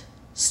senate,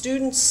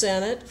 student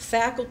senate,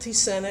 faculty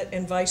senate,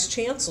 and vice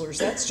chancellors.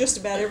 That's just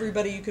about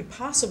everybody you could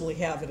possibly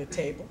have at a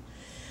table.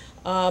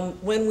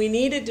 When we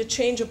needed to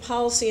change a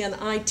policy on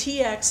IT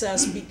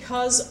access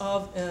because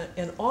of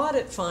an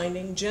audit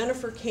finding,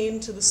 Jennifer came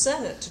to the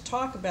Senate to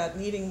talk about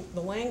needing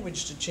the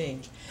language to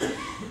change.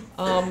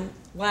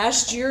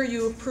 Last year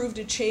you approved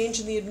a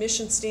change in the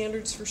admission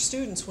standards for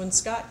students when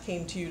Scott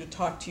came to you to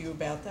talk to you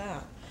about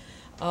that.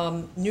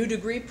 New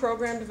degree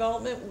program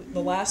development, the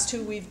last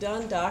 2 we've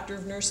done, Doctor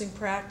of Nursing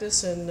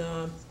Practice and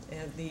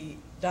the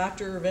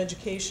Doctor of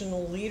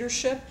Educational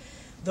Leadership.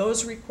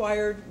 Those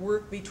required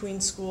work between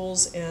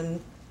schools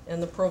and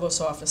the provost's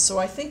office. So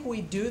I think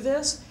we do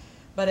this,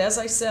 but as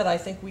I said, I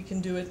think we can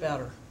do it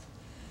better.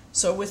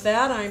 So with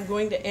that, I'm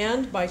going to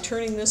end by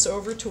turning this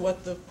over to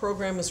what the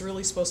program is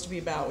really supposed to be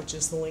about, which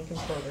is the Lincoln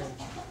program.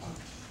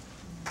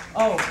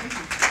 Oh,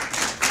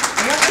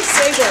 and let me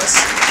say this.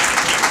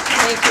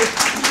 Thank you.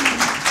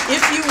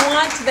 If you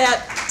want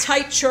that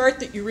tight chart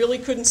that you really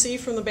couldn't see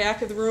from the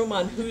back of the room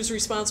on who's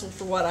responsible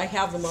for what, I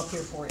have them up here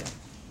for you.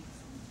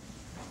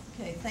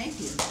 Okay, thank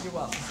you. You're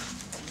welcome.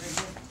 Very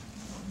good.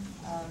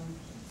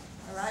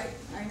 All right,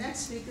 our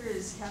next speaker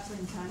is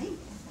Kathleen Tunney.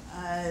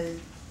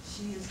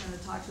 She is going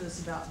to talk to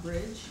us about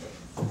Bridge,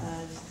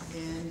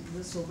 and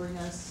this will bring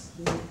us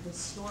the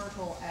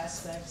historical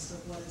aspects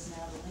of what is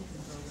now the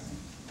Lincoln program.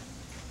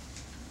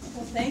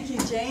 Well, thank you,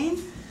 Jane.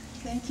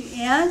 Thank you,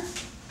 Ann.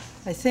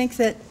 I think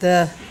that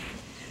the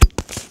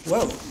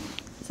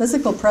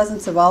physical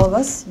presence of all of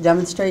us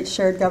demonstrates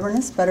shared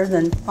governance better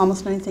than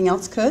almost anything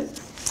else could.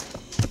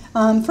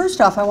 First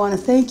off, I want to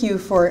thank you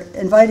for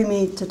inviting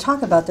me to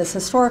talk about this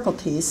historical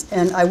piece,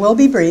 and I will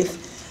be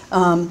brief,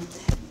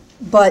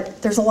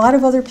 but there's a lot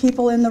of other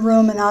people in the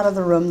room and out of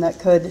the room that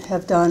could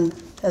have done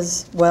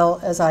as well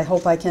as I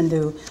hope I can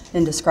do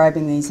in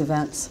describing these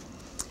events.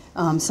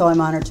 So I'm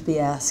honored to be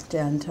asked,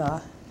 and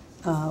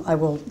I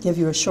will give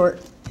you a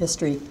short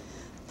history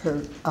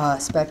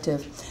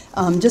perspective.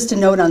 Just a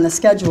note on the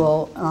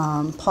schedule,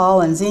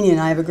 Paul and Xenia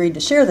and I have agreed to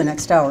share the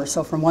next hour,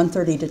 so from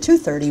 1:30 to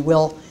 2:30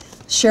 we'll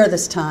share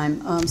this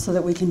time so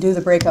that we can do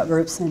the breakout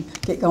groups and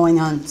get going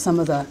on some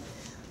of the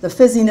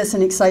fizziness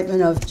and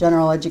excitement of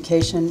general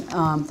education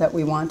that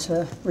we want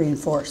to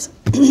reinforce.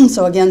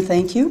 So again,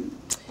 thank you.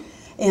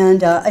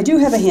 And I do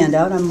have a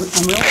handout. I'm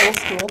real old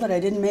school, but I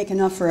didn't make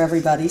enough for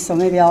everybody, so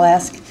maybe I'll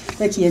ask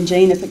Vicki and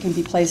Jane if it can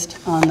be placed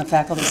on the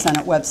Faculty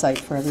Senate website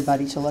for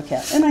everybody to look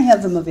at. And I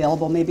have them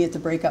available. Maybe at the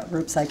breakout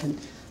groups I can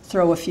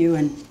throw a few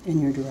in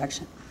your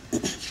direction.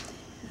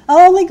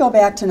 I'll only go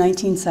back to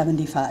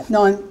 1975.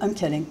 No, I'm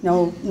kidding.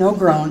 No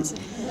groans.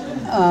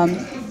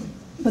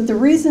 But the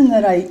reason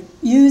that I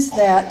use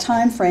that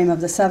time frame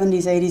of the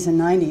 70s, 80s, and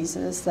 90s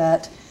is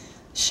that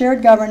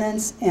shared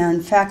governance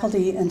and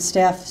faculty and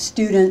staff,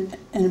 student,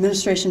 and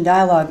administration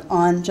dialogue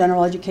on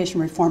general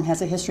education reform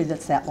has a history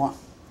that's that long.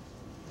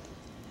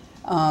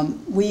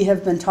 We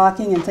have been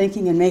talking and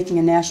thinking and making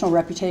a national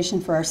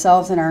reputation for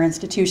ourselves and our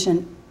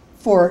institution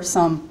for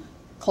some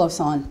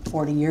close on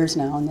 40 years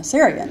now in this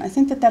area, and I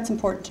think that that's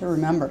important to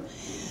remember.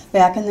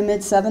 Back in the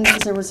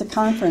mid-70s, there was a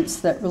conference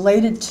that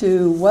related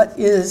to what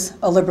is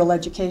a liberal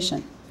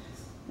education.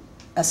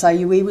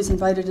 SIUE was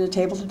invited to the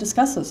table to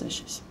discuss those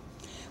issues.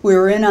 We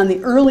were in on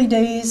the early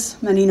days,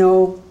 many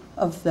know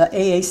of the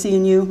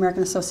AAC&U,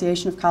 American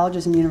Association of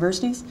Colleges and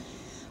Universities.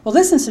 Well,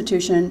 this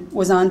institution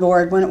was on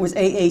board when it was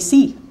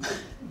AAC,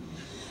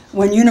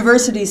 when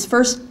universities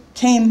first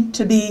came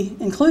to be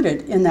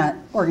included in that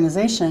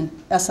organization.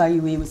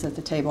 SIUE was at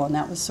the table, and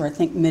that was, I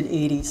think,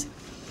 mid-'80s.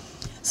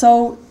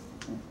 So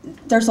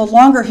there's a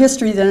longer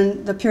history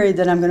than the period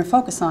that I'm going to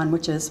focus on,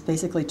 which is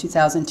basically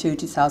 2002,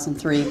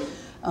 2003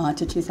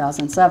 to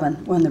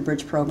 2007, when the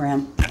bridge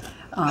program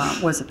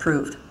was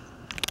approved.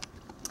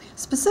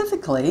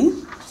 Specifically,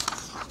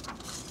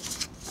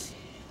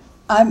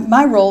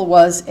 my role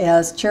was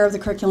as chair of the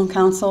Curriculum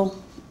Council,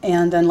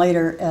 and then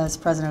later as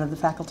president of the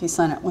Faculty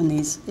Senate when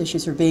these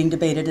issues were being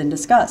debated and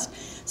discussed.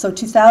 So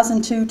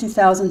 2002,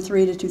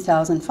 2003 to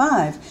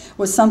 2005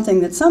 was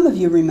something that some of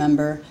you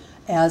remember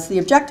as the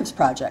Objectives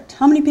Project.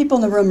 How many people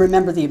in the room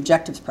remember the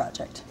Objectives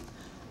Project?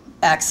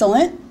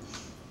 Excellent.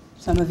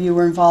 Some of you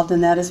were involved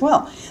in that as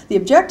well. The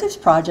Objectives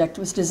Project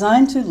was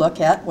designed to look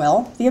at,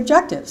 well, the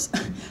objectives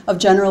of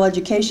general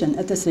education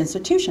at this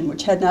institution,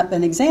 which had not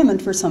been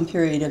examined for some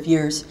period of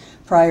years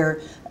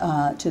prior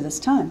to this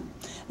time.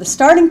 The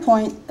starting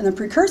point and the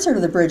precursor to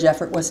the bridge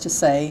effort was to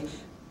say,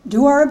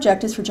 do our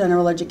objectives for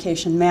general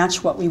education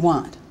match what we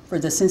want for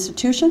this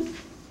institution,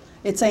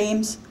 its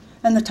aims,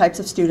 and the types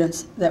of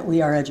students that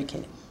we are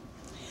educating?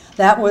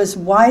 That was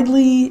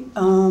widely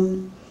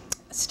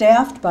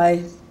staffed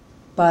by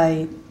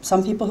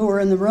some people who were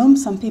in the room,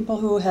 some people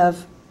who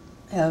have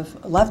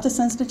left this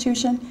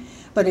institution,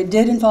 but it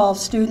did involve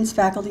students,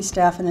 faculty,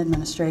 staff, and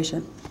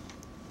administration.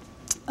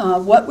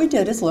 What we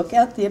did is look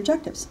at the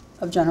objectives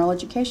of general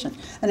education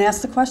and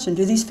ask the question,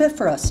 do these fit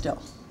for us still?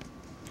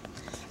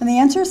 And the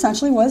answer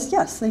essentially was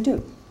yes, they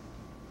do.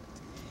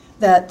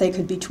 That they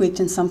could be tweaked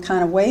in some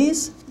kind of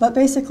ways, but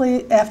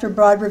basically after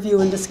broad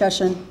review and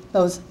discussion,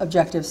 those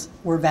objectives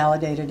were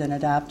validated and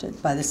adopted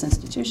by this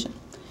institution.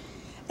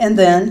 And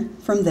then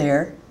from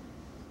there,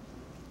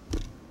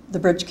 the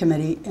Bridge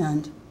Committee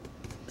and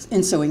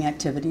ensuing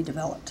activity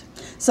developed.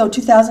 So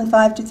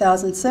 2005,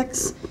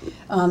 2006,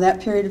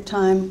 that period of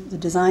time, the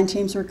design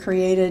teams were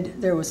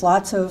created. There was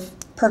lots of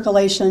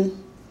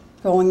percolation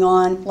going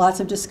on, lots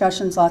of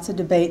discussions, lots of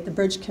debate. The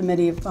Bridge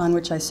Committee, on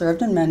which I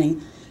served, and many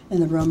in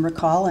the room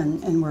recall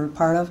and were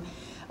part of,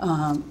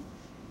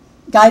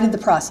 guided the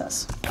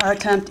process. Our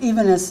attempt,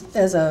 even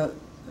as a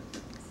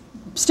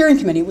steering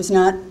committee, was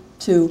not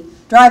to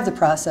drive the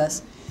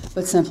process,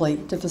 but simply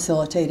to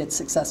facilitate its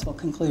successful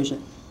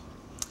conclusion.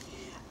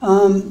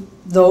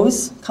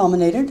 Those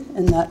culminated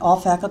in that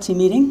all-faculty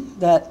meeting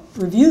that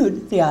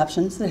reviewed the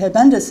options that had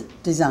been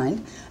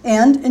designed,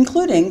 and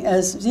including,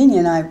 as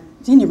Xenia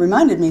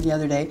reminded me the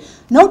other day,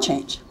 no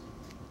change.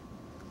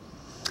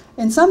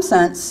 In some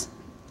sense,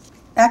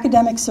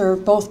 academics are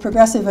both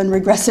progressive and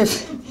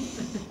regressive.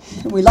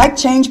 We like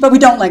change, but we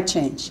don't like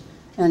change.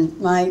 And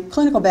my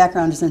clinical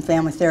background is in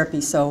family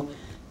therapy, so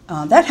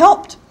that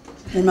helped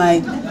in my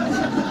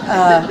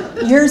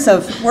years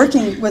of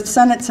working with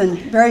senates and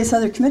various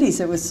other committees.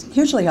 It was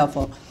hugely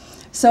helpful.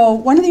 So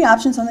one of the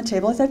options on the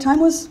table at that time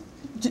was,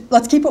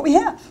 let's keep what we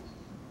have.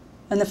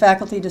 And the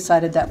faculty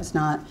decided that was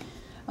not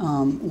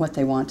what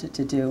they wanted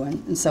to do,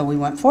 and so we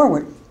went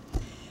forward.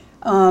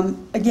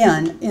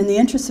 Again, in the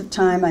interest of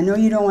time, I know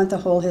you don't want the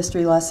whole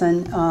history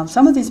lesson.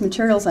 Some of these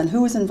materials on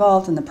who was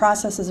involved in the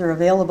processes are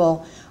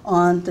available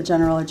on the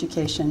general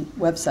education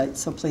website,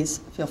 so please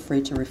feel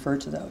free to refer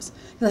to those.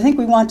 Because I think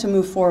we want to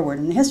move forward,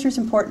 and the history is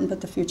important,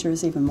 but the future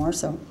is even more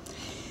so.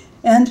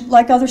 And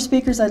like other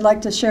speakers, I'd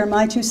like to share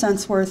my 2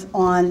 cents worth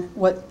on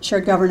what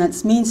shared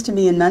governance means to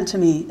me and meant to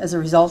me as a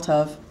result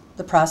of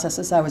the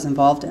processes I was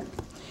involved in.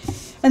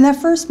 And my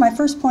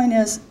first point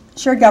is,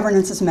 shared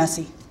governance is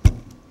messy.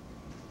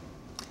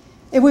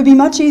 It would be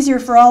much easier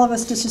for all of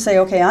us just to say,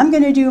 okay, I'm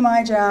going to do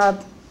my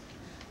job,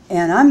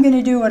 and I'm going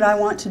to do what I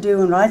want to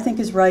do and what I think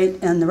is right,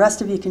 and the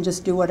rest of you can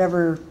just do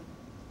whatever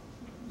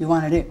you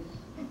want to do.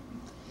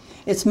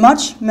 It's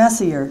much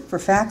messier for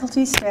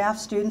faculty, staff,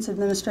 students,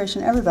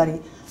 administration,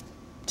 everybody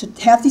to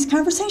have these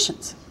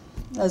conversations,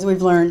 as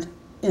we've learned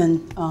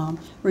in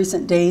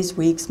recent days,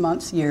 weeks,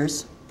 months,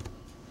 years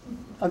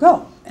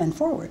ago and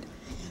forward.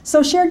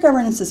 So shared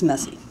governance is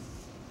messy.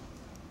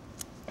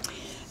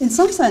 In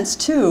some sense,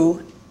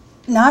 too,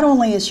 not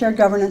only is shared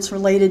governance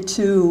related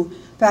to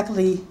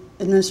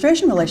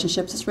faculty-administration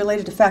relationships, it's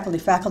related to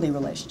faculty-faculty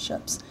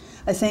relationships.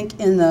 I think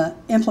in the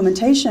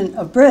implementation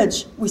of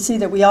Bridge, we see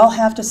that we all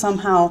have to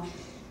somehow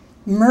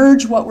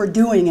merge what we're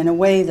doing in a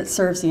way that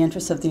serves the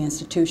interests of the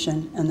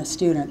institution and the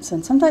students.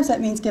 And sometimes that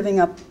means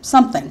giving up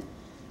something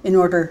in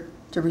order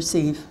to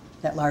receive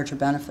that larger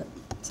benefit.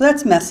 So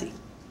that's messy.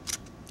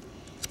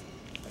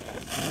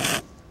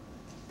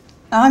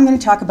 Now I'm going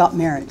to talk about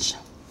marriage.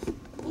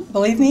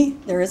 Believe me,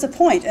 there is a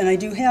point, and I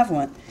do have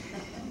one.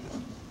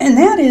 And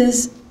that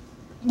is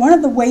one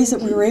of the ways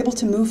that we were able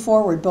to move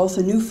forward both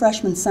the new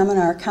freshman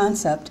seminar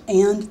concept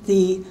and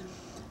the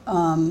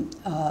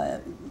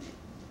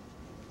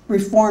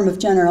reform of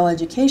general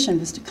education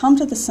was to come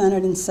to the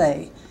Senate and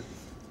say,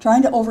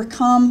 trying to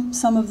overcome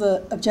some of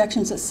the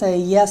objections that say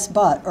yes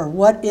but or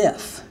what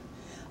if,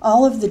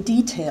 all of the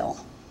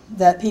detail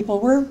that people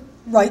were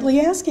rightly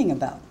asking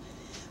about.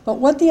 But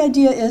what the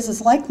idea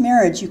is like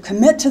marriage, you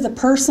commit to the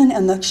person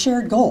and the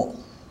shared goal.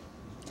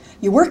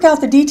 You work out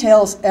the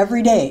details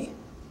every day,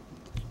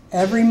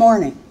 every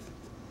morning,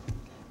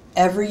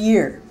 every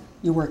year.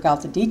 You work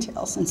out the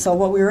details. And so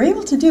what we were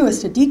able to do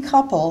is to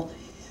decouple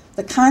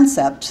the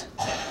concept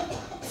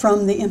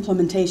from the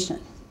implementation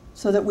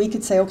so that we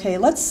could say, okay,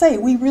 let's say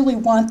we really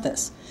want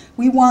this.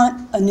 We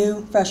want a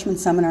new freshman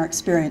seminar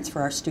experience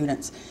for our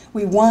students.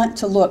 We want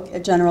to look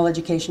at general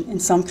education in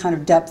some kind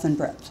of depth and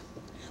breadth.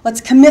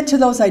 Let's commit to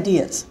those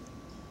ideas.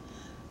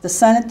 The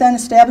Senate then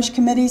established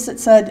committees that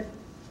said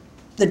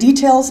the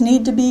details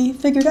need to be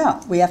figured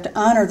out. We have to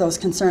honor those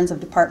concerns of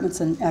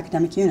departments and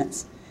academic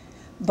units.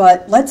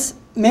 But let's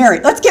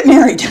get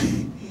married.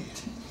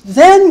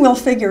 Then we'll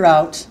figure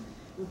out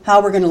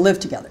how we're going to live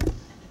together.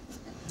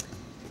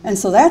 And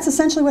so that's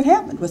essentially what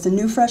happened with the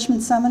new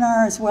freshman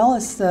seminar as well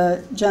as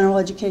the general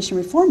education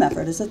reform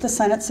effort, is that the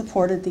Senate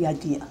supported the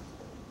idea.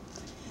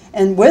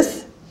 And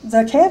with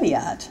the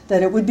caveat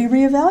that it would be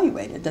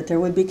reevaluated, that there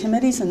would be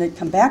committees and they'd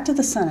come back to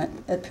the Senate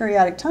at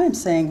periodic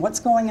times saying what's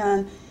going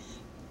on,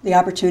 the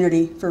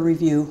opportunity for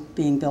review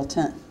being built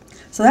in.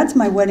 So that's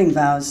my wedding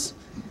vows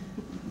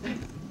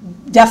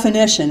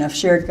definition of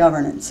shared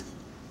governance.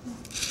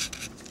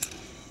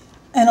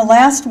 And a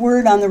last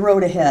word on the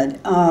road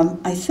ahead.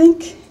 I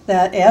think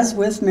that as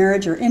with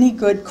marriage or any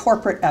good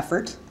corporate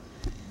effort,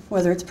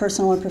 whether it's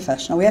personal or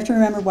professional, we have to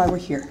remember why we're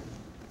here.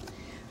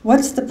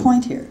 What's the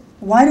point here?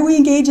 Why do we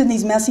engage in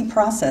these messy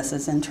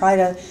processes and try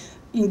to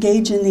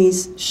engage in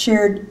these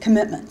shared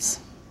commitments?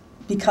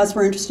 Because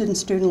we're interested in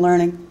student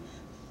learning,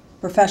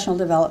 professional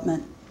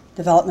development,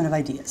 development of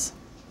ideas.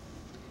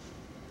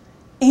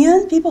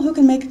 And people who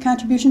can make a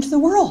contribution to the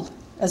world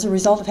as a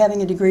result of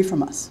having a degree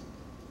from us.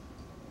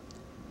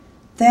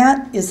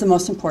 That is the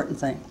most important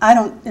thing.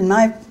 In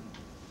my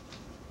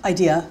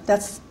idea,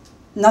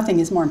 nothing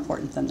is more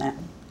important than that.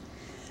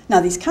 Now,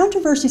 these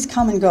controversies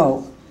come and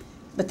go,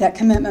 but that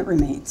commitment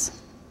remains.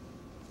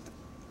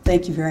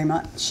 Thank you very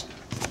much.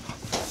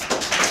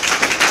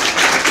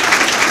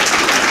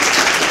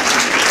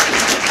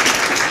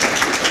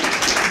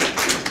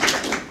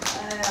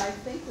 I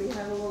think we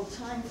have a little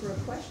time for a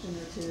question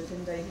or two if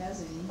anybody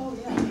has any. Oh,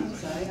 yeah, I'm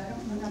sorry.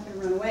 I'm not going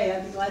to run away.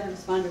 I'd be glad to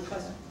respond to a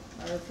question.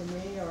 Or from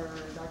me or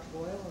Dr.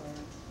 Boyle or...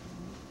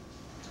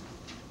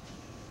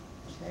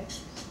 Okay.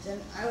 Then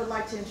I would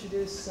like to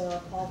introduce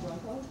Paul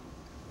Bronco.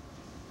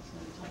 He's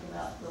going to talk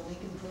about the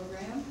Lincoln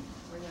program,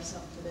 bring us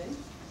up to date.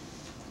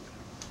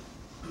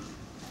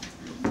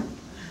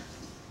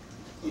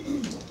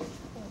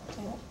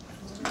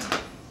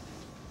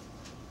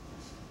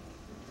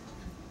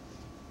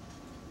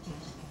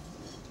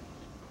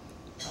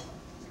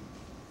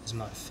 Is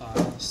my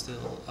file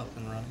still up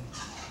and running?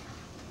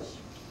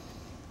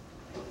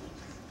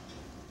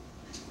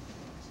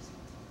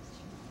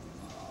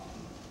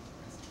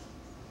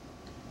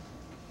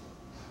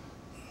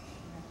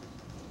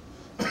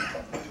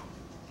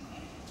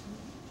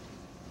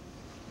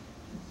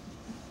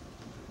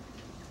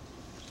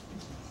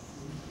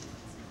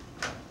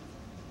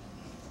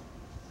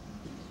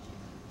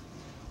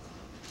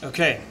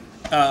 Okay,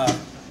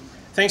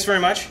 thanks very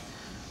much.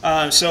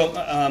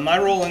 My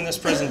role in this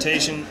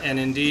presentation, and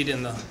indeed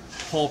in the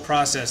whole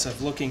process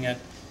of looking at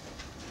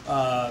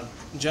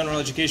general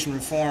education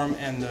reform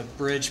and the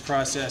bridge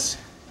process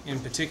in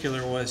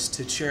particular, was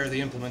to chair the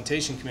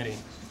implementation committee,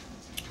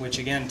 which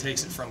again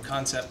takes it from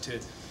concept to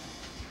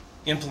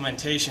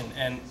implementation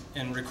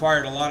and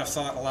required a lot of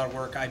thought, a lot of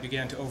work. I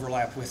began to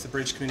overlap with the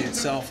bridge committee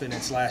itself in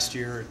its last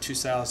year,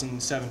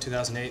 2007,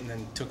 2008, and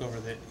then took over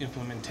the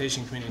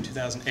implementation committee in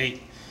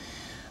 2008.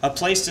 A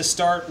place to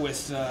start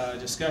with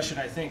discussion,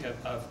 I think,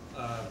 of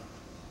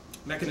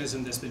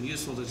mechanism that's been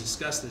useful to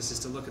discuss this is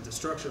to look at the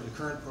structure of the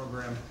current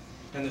program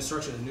and the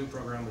structure of the new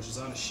program, which is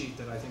on a sheet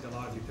that I think a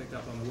lot of you picked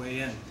up on the way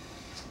in.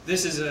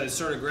 This is a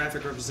sort of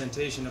graphic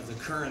representation of the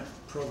current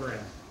program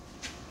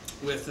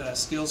with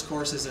skills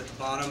courses at the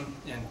bottom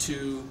and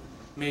two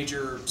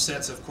major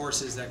sets of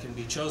courses that can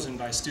be chosen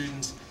by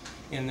students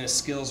in this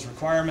skills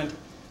requirement.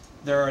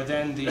 There are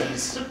then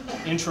these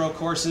intro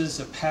courses,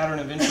 a pattern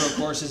of intro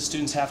courses.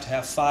 Students have to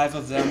have 5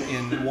 of them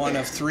in one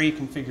of 3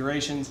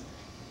 configurations.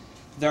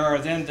 There are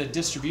then the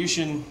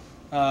distribution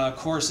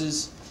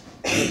courses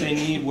that they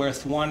need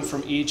with 1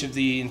 from each of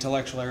the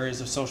intellectual areas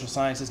of social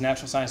sciences,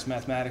 natural science,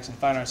 mathematics, and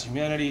fine arts and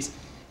humanities.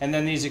 And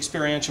then these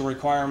experiential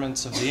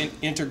requirements of the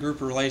intergroup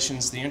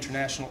relations, the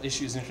international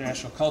issues,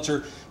 international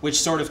culture, which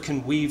sort of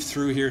can weave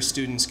through here.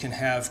 Students can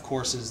have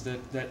courses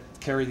that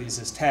carry these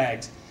as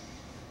tags.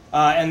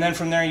 And then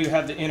from there you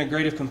have the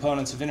integrative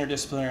components of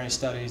interdisciplinary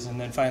studies,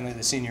 and then finally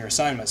the senior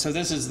assignment. So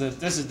this is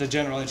the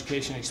general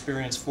education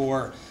experience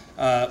for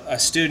a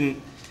student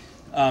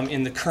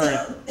in the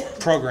current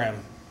program.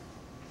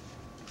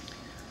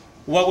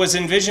 What was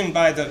envisioned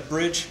by the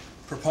bridge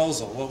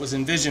proposal, what was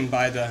envisioned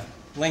by the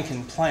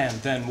Lincoln plan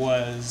then,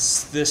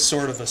 was this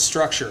sort of a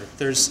structure.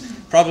 There's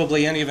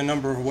probably any of a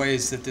number of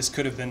ways that this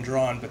could have been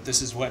drawn, but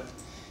this is what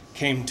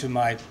came to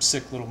my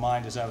sick little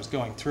mind as I was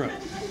going through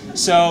it.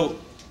 So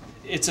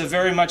it's a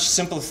very much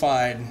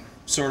simplified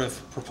sort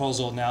of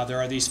proposal now. There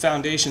are these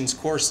foundations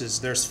courses.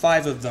 There's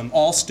 5 of them.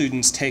 All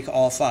students take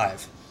all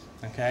 5.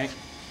 Okay?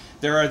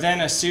 There are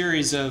then a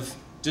series of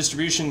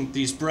distribution,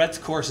 these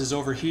breadth courses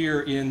over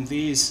here in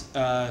these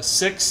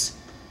 6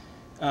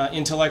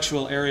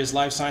 intellectual areas: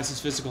 life sciences,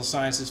 physical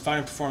sciences, fine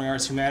and performing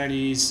arts,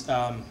 humanities,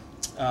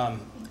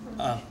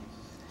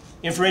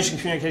 information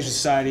communication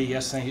society,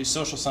 yes, thank you,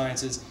 social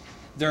sciences.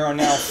 There are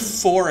now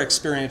 4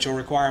 experiential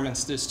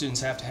requirements that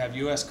students have to have: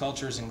 U.S.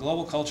 cultures and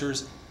global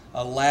cultures,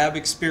 a lab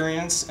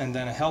experience, and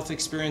then a health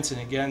experience.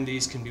 And again,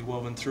 these can be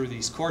woven through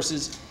these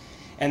courses.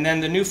 And then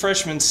the new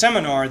freshman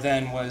seminar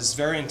then was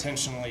very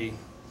intentionally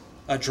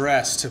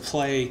addressed to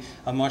play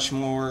a much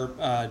more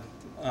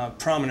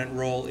prominent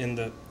role in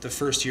the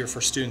first year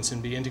for students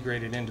and be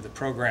integrated into the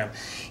program.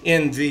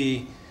 In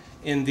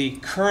the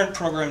current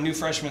program, New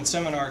Freshman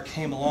Seminar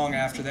came along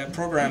after that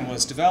program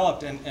was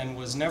developed and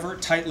was never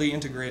tightly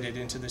integrated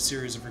into the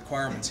series of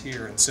requirements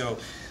here. And so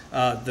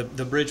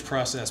the bridge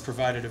process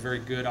provided a very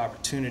good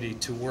opportunity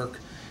to work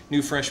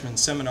New Freshman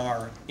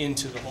Seminar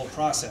into the whole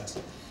process.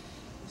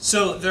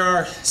 So there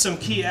are some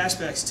key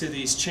aspects to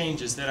these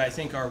changes that I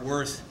think are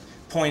worth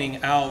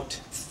pointing out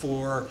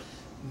for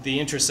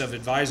the interests of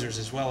advisors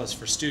as well as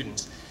for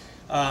students.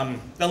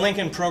 The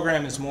Lincoln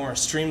program is more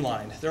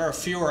streamlined. There are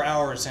fewer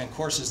hours and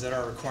courses that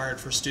are required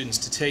for students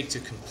to take to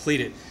complete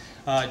it.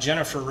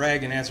 Jennifer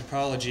Regg in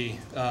anthropology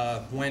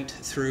went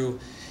through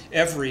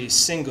every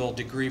single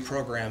degree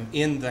program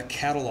in the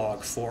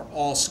catalog for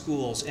all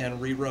schools and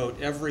rewrote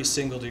every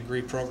single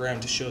degree program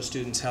to show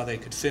students how they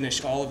could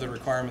finish all of the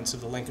requirements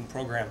of the Lincoln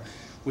program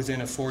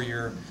within a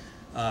 4-year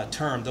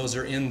term. Those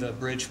are in the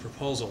bridge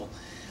proposal.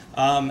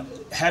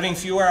 Having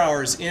fewer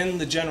hours in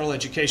the general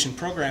education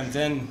program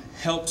then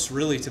helps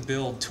really to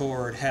build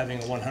toward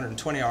having a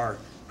 120-hour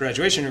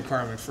graduation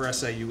requirement for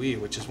SIUE,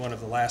 which is one of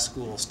the last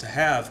schools to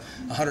have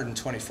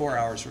 124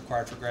 hours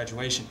required for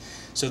graduation.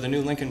 So the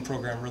new Lincoln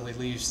program really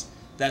leaves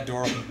that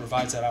door open,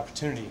 provides that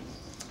opportunity.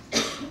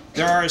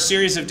 There are a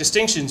series of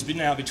distinctions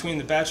now between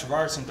the Bachelor of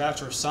Arts and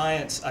Bachelor of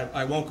Science.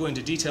 I won't go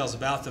into details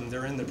about them.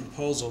 They're in the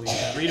proposal. You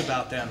can read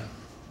about them.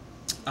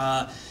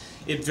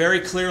 It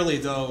very clearly,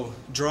 though,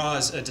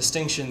 draws a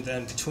distinction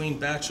then between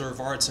Bachelor of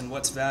Arts and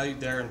what's valued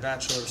there and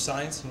Bachelor of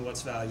Science and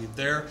what's valued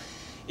there.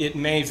 It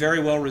may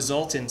very well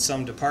result in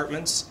some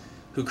departments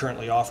who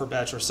currently offer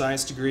Bachelor of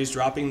Science degrees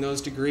dropping those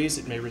degrees.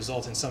 It may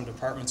result in some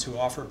departments who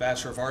offer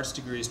Bachelor of Arts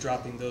degrees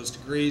dropping those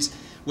degrees,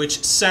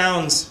 which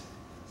sounds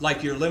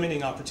like you're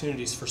limiting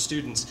opportunities for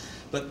students.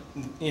 But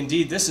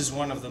indeed, this is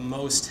one of the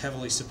most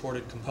heavily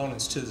supported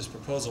components to this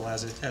proposal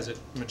as it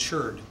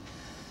matured.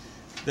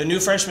 The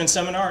new freshman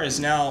seminar is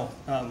now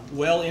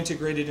well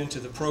integrated into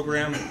the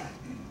program.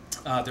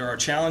 There are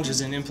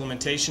challenges in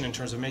implementation in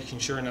terms of making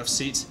sure enough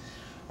seats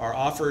are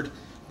offered,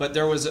 but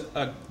there was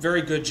a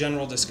very good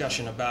general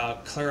discussion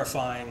about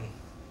clarifying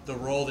the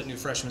role that new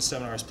freshman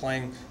seminar is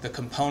playing, the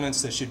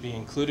components that should be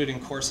included in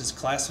courses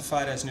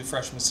classified as new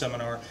freshman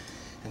seminar,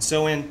 and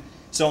so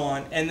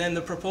on. And then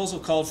the proposal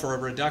called for a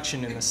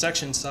reduction in the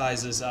section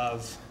sizes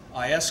of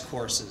IS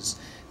courses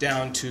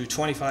down to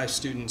 25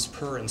 students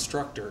per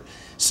instructor,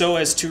 so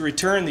as to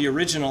return the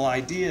original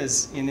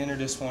ideas in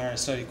interdisciplinary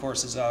study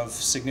courses of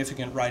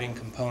significant writing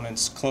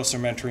components, closer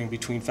mentoring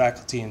between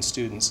faculty and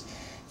students,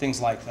 things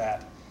like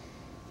that.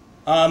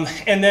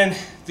 And then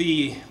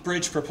the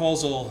bridge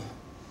proposal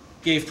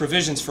gave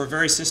provisions for a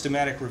very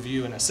systematic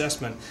review and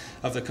assessment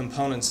of the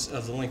components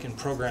of the Lincoln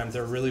program.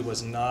 There really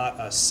was not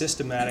a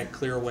systematic,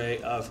 clear way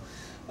of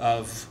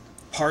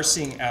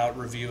parsing out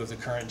review of the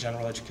current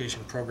general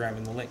education program,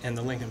 and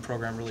the Lincoln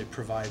program really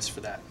provides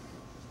for that.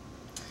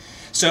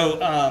 So,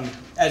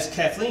 as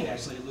Kathleen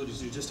actually alluded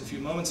to just a few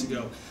moments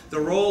ago, the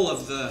role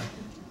of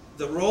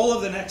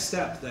the next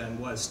step then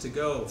was to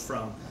go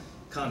from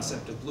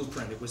concept of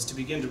blueprint. It was to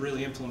begin to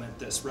really implement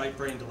this right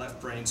brain to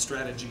left brain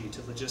strategy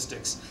to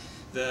logistics.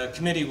 The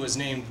committee was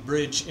named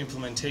Bridge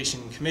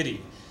Implementation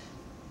Committee,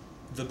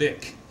 the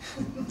BIC,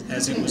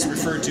 as it was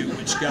referred to,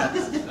 which got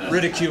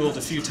ridiculed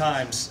a few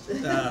times.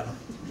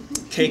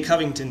 Kay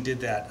Covington did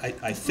that,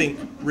 I think,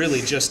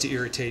 really just to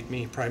irritate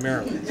me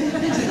primarily.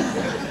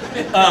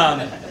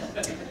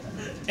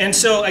 And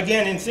so,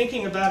 again, in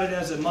thinking about it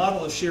as a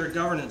model of shared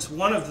governance,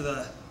 one of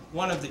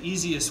the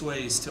easiest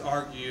ways to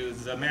argue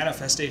the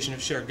manifestation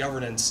of shared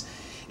governance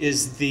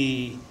is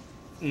the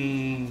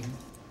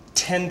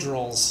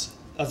tendrils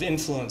of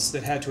influence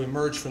that had to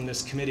emerge from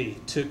this committee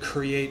to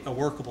create a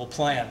workable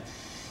plan.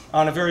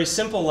 On a very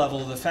simple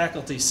level, the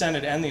Faculty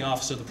Senate and the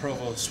Office of the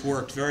Provost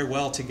worked very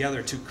well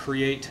together to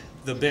create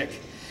the BIC.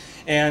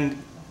 And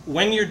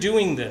when you're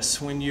doing this,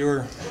 when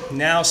you're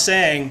now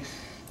saying,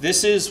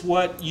 this is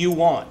what you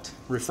want,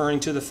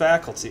 referring to the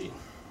faculty,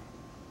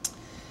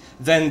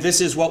 then this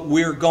is what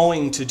we're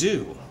going to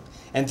do.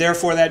 And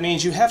therefore that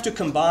means you have to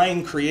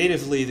combine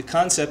creatively the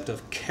concept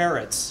of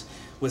carrots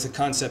with the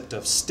concept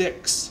of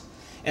sticks.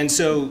 And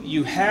so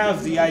you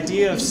have the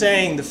idea of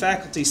saying the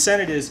Faculty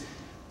Senate is,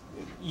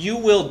 you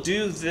will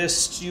do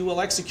this, you will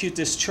execute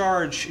this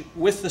charge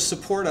with the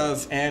support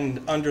of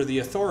and under the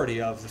authority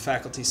of the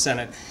Faculty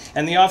Senate.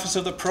 And the Office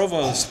of the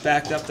Provost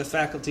backed up the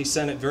Faculty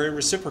Senate very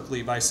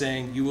reciprocally by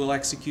saying you will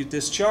execute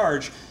this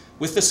charge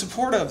with the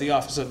support of the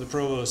Office of the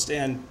Provost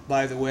and,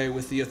 by the way,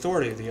 with the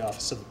authority of the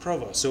Office of the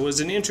Provost. So it was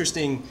an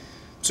interesting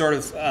sort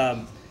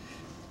of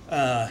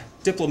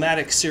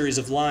diplomatic series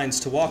of lines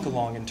to walk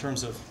along in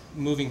terms of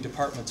moving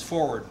departments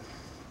forward.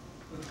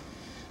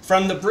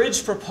 From the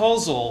bridge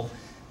proposal,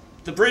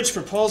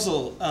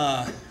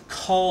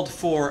 called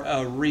for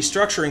a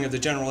restructuring of the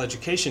General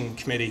Education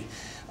Committee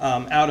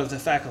out of the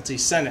Faculty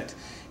Senate.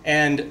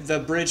 And the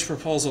bridge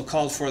proposal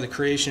called for the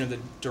creation of the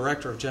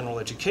Director of General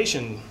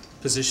Education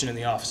position in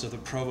the Office of the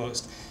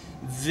Provost.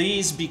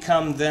 These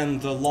become then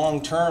the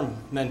long-term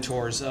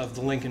mentors of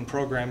the Lincoln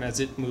program as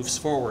it moves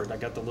forward. I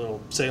got the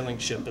little sailing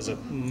ship as a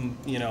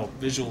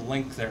visual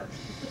link there.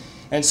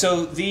 And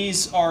so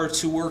these are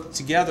to work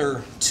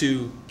together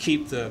to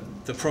keep the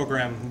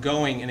program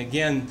going. And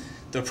again,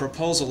 the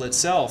proposal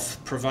itself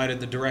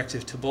provided the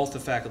directive to both the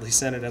Faculty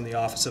Senate and the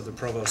Office of the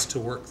Provost to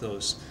work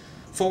those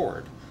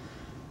forward.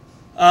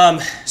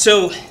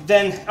 So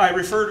then I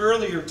referred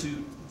earlier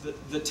to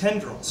the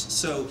tendrils.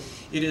 So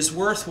it is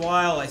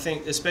worthwhile, I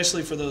think,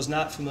 especially for those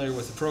not familiar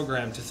with the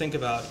program, to think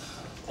about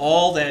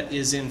all that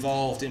is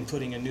involved in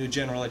putting a new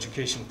general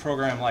education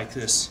program like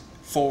this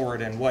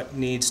forward and what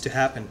needs to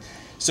happen.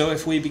 So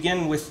if we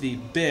begin with the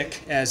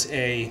BIC as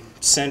a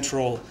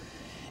central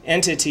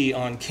entity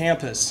on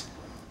campus,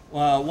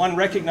 one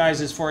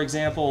recognizes, for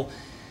example,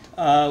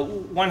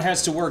 one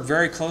has to work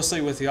very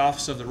closely with the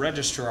Office of the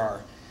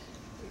Registrar.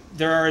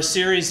 There are a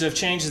series of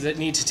changes that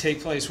need to take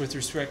place with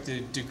respect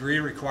to degree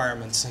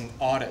requirements and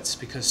audits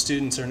because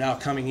students are now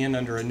coming in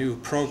under a new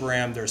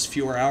program, there's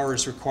fewer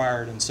hours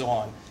required and so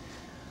on.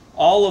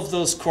 All of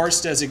those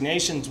course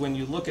designations, when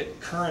you look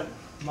at current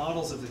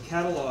models of the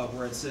catalog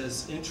where it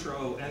says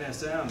Intro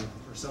NSM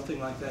or something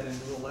like that in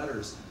little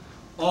letters,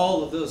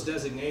 all of those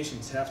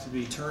designations have to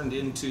be turned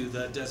into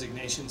the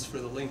designations for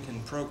the Lincoln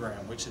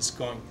program, which is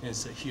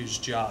a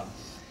huge job.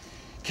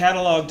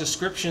 Catalog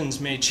descriptions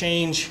may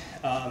change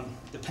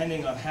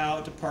depending on how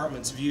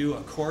departments view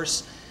a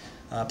course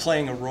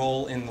playing a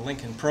role in the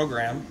Lincoln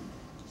program.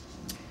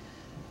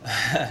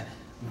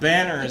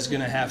 Banner is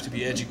going to have to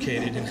be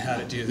educated in how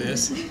to do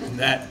this, and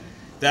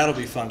that'll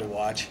be fun to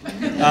watch.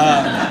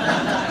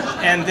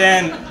 And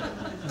then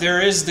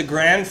there is the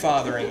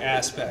grandfathering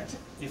aspect.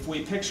 If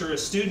we picture a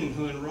student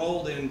who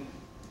enrolled in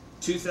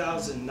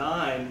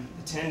 2009,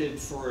 attended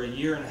for a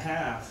year and a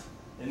half,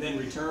 and then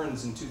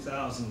returns in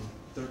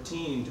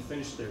 2013 to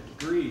finish their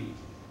degree,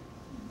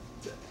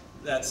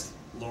 that's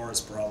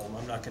Laura's problem.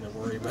 I'm not going to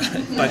worry about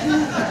it.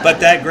 But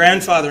that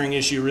grandfathering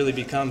issue really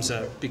becomes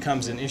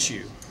an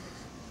issue.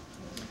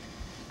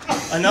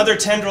 Another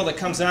tendril that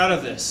comes out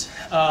of this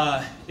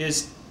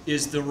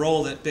is the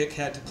role that BIC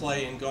had to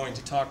play in going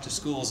to talk to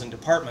schools and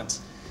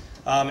departments.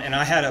 And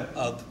I had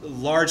a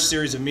large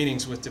series of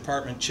meetings with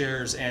department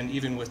chairs and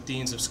even with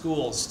deans of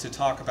schools to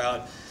talk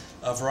about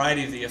a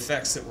variety of the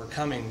effects that were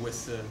coming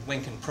with the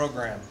Lincoln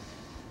program.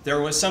 There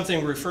was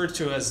something referred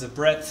to as the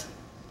breadth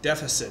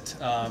deficit,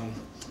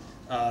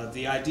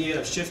 the idea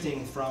of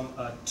shifting from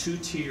a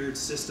two-tiered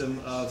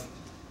system of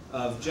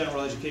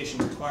general education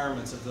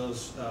requirements of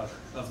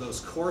those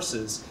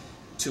courses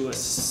to a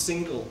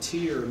single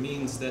tier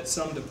means that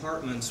some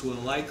departments will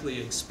likely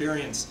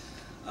experience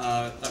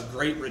a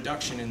great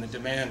reduction in the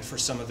demand for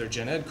some of their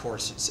gen ed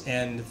courses.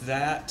 And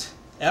that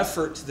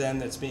effort then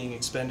that's being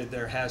expended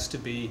there has to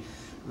be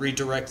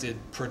redirected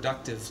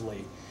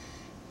productively.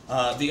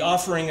 The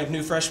offering of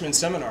new freshman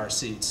seminar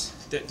seats,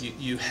 that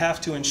you have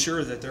to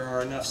ensure that there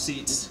are enough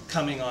seats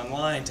coming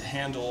online to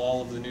handle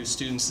all of the new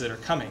students that are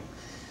coming.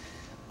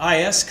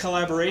 IS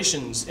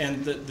collaborations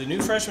and the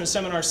new freshman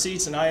seminar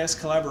seats and IS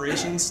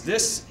collaborations,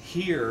 this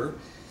here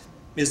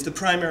is the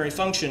primary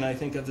function, I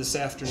think, of this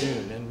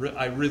afternoon. And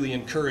I really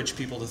encourage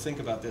people to think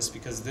about this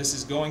because this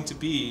is going to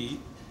be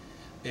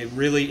a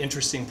really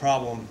interesting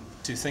problem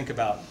to think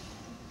about.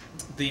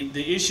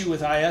 The issue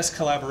with IS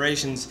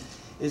collaborations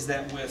is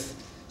that with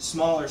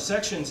smaller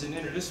sections in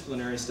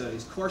interdisciplinary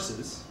studies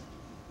courses,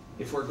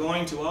 if we're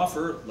going to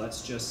offer,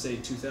 let's just say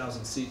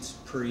 2,000 seats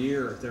per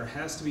year, there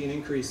has to be an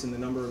increase in the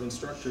number of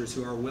instructors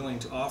who are willing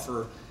to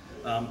offer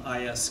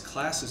IS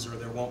classes or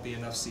there won't be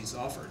enough seats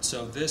offered.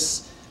 So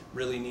this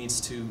really needs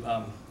to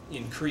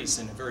increase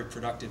in a very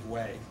productive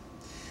way.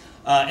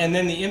 And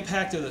then the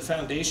impact of the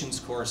foundations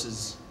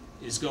courses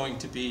is going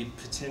to be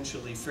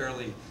potentially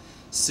fairly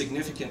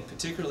significant,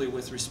 particularly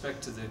with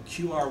respect to the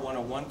QR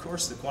 101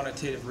 course, the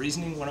Quantitative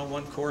Reasoning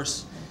 101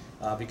 course,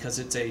 because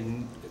it's a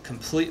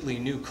completely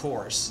new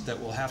course that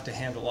will have to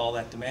handle all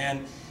that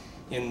demand.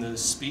 In the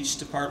speech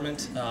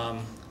department,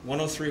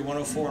 103,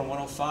 104, and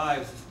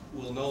 105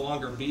 will no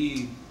longer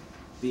be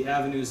the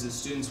avenues that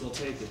students will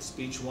take at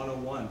Speech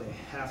 101. They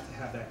have to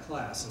have that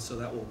class, and so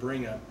that will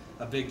bring a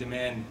big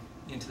demand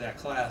into that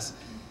class.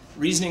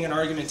 Reasoning and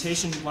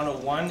Argumentation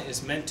 101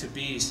 is meant to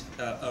be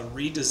a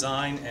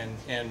redesign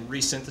and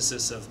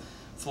resynthesis of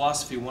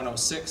Philosophy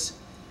 106.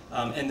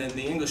 And then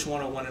the English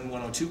 101 and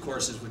 102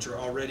 courses, which are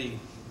already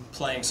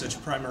playing such a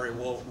primary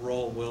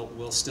role,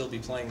 will still be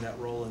playing that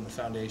role in the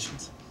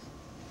foundations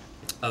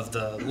of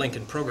the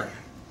Lincoln program.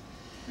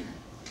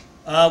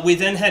 We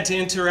then had to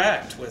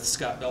interact with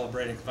Scott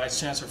Bellabradic, Vice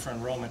Chancellor for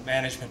Enrollment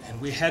Management, and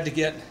we had to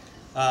get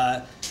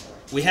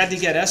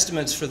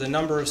estimates for the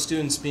number of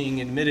students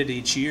being admitted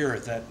each year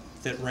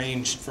that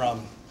ranged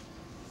from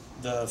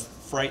the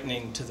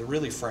frightening to the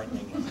really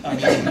frightening. I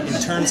mean,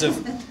 in terms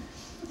of,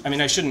 I mean,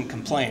 I shouldn't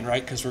complain,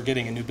 right, because we're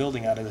getting a new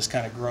building out of this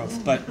kind of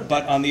growth.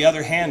 But on the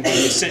other hand, when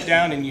you sit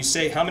down and you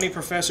say, how many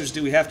professors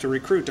do we have to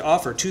recruit to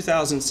offer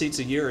 2,000 seats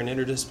a year in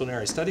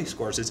interdisciplinary studies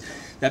courses,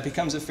 that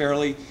becomes a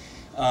fairly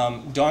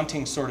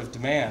daunting sort of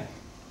demand.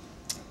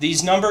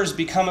 These numbers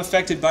become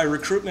affected by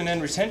recruitment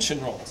and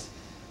retention roles.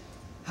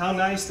 How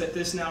nice that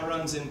this now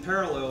runs in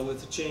parallel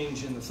with the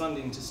change in the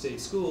funding to state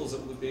schools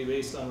that would be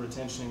based on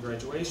retention and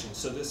graduation.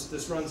 So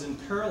this runs in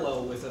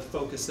parallel with a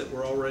focus that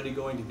we're already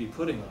going to be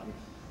putting on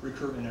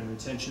recruitment and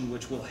retention,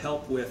 which will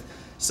help with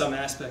some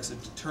aspects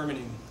of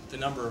determining the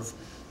number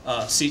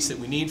of seats that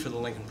we need for the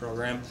Lincoln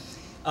program.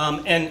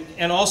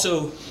 And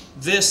also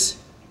this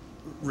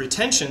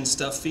retention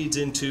stuff feeds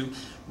into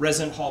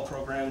resident hall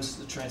programs,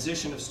 the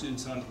transition of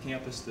students onto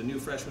campus, the new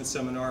freshman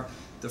seminar,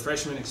 the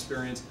freshman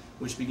experience,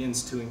 which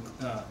begins to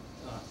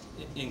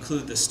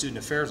include the student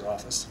affairs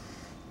office.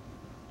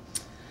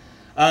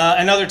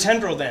 Another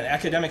tendril then,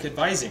 academic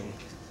advising.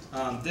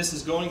 This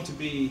is going to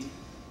be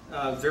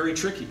very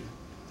tricky.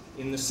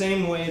 In the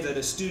same way that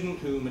a student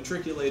who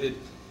matriculated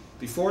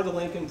before the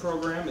Lincoln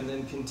program and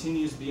then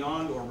continues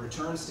beyond or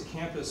returns to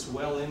campus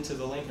well into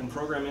the Lincoln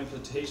program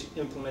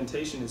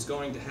implementation is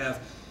going to have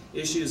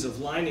issues of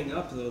lining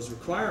up those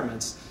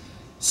requirements.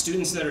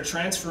 Students that are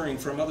transferring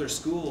from other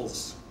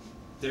schools,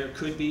 there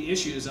could be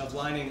issues of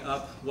lining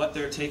up what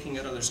they're taking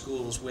at other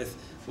schools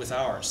with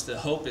ours. The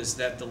hope is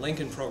that the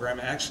Lincoln program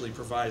actually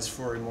provides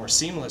for a more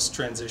seamless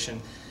transition,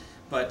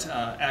 but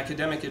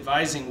academic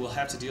advising will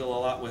have to deal a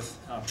lot with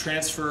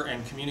transfer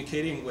and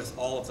communicating with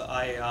all of the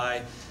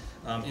IAI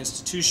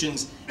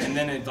institutions, and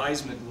then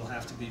advisement will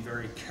have to be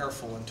very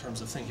careful in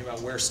terms of thinking about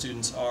where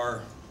students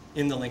are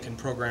in the Lincoln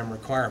program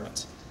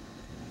requirements.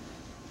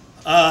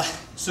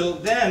 So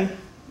then,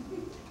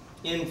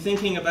 in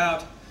thinking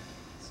about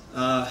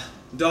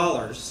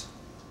dollars,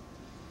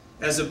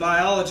 as a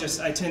biologist,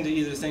 I tend to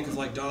either think of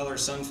like dollar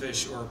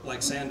sunfish or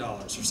like sand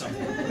dollars or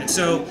something. And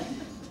so,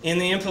 in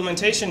the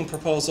implementation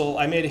proposal,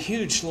 I made a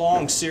huge,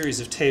 long series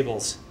of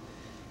tables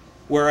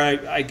where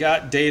I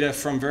got data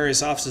from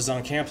various offices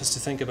on campus to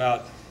think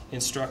about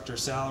instructor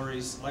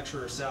salaries,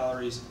 lecturer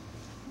salaries,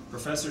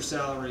 professor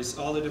salaries,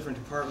 all the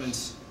different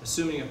departments,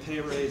 assuming a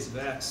pay raise of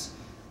X,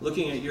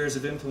 looking at years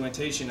of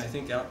implementation, I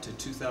think out to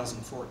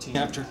 2014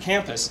 after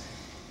campus.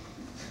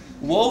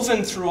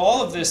 Woven through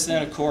all of this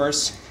then, of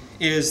course,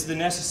 is the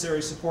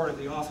necessary support of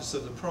the Office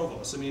of the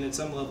Provost. I mean, at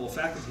some level,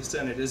 Faculty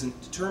Senate isn't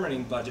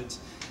determining budgets.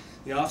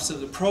 The Office of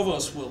the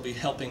Provost will be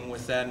helping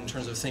with that in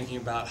terms of thinking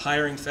about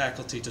hiring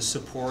faculty to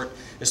support,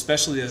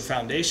 especially the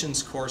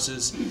foundations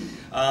courses.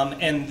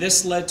 And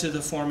this led to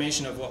the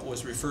formation of what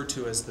was referred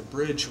to as the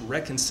Bridge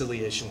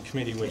Reconciliation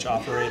Committee, which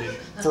operated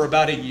for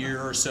about a year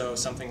or so,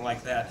 something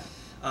like that.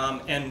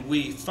 And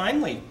we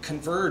finally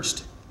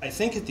converged, I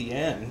think at the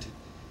end,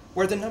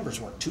 where the numbers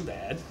weren't too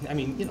bad. I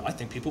mean, you know, I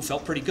think people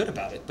felt pretty good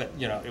about it, but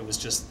you know, it was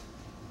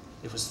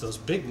those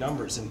big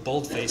numbers in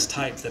bold-faced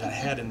type that I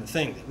had in the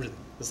thing that really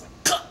was like,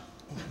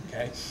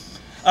 okay.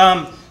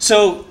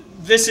 So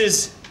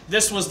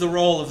this was the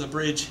role of the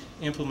Bridge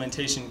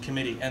Implementation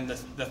Committee, and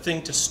the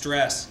thing to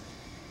stress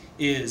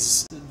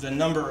is the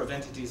number of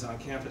entities on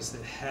campus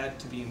that had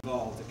to be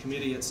involved. The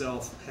committee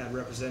itself had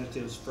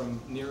representatives from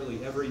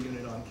nearly every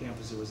unit on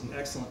campus. It was an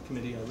excellent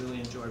committee. I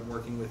really enjoyed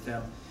working with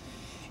them.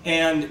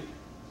 And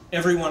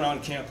everyone on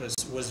campus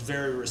was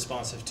very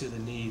responsive to the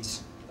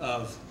needs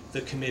of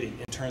the committee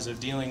in terms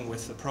of dealing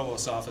with the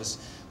provost's office,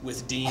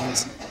 with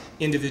deans,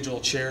 individual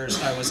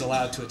chairs. I was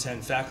allowed to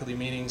attend faculty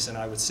meetings, and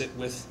I would sit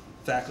with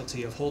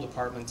faculty of whole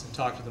departments and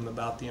talk to them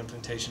about the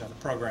implementation of the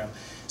program.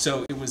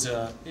 So it was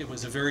a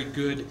very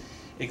good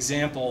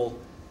example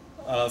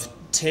of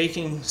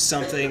taking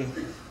something,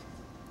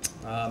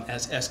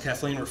 as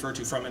Kathleen referred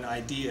to, from an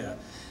idea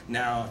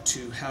now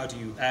to how do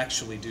you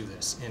actually do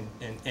this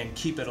and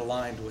keep it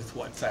aligned with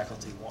what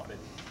faculty wanted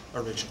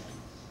originally.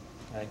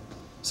 Okay?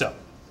 So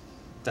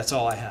that's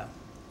all I have.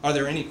 Are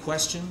there any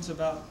questions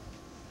about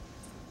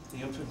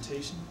the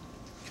implementation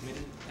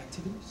committee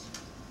activities?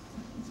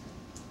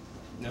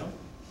 No?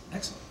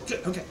 Excellent.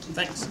 Good. Okay.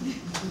 Thanks. I'm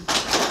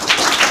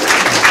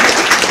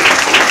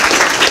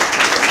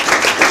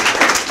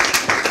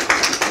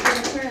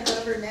going to turn it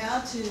over now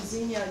to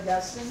Xenia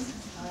Augustin.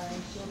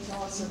 She'll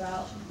tell us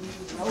about the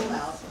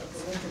rollout of the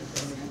Lincoln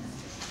program.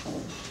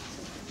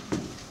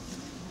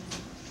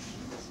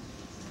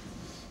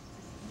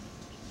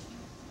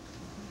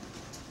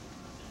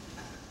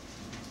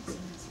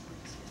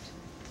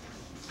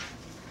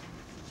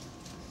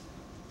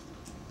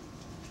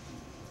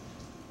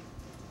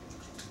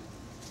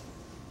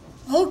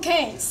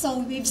 Okay, so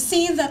we've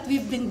seen that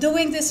we've been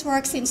doing this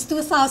work since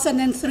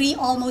 2003,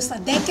 almost a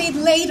decade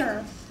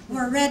later,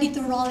 we're ready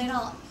to roll it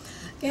out.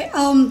 Okay,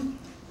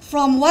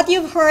 from what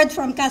you've heard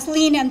from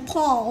Kathleen and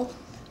Paul,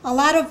 a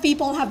lot of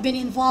people have been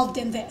involved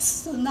in this.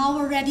 So now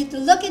we're ready to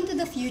look into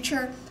the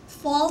future.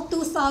 Fall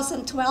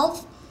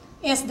 2012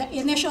 is the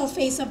initial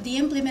phase of the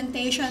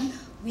implementation.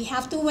 We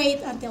have to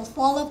wait until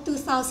fall of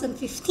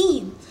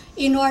 2015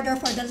 in order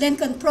for the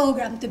Lincoln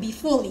program to be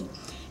fully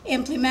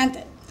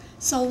implemented.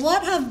 So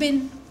what have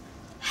been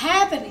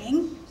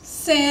happening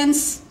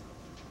since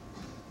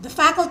the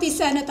Faculty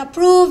Senate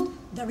approved,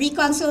 the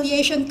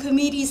Reconciliation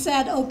Committee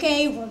said,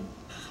 okay, we're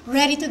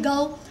ready to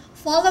go.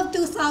 Fall of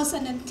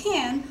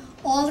 2010,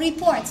 all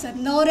reports.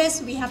 And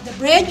notice we have the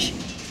bridge,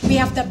 we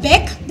have the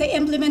BIC, the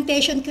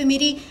Implementation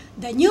Committee.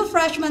 The new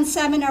freshman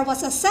seminar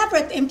was a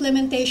separate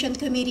implementation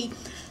committee.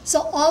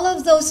 So all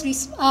of those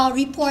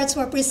reports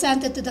were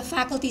presented to the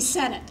Faculty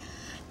Senate.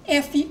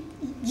 If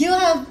you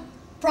have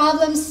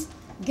problems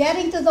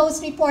getting to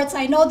those reports,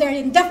 I know they're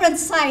in different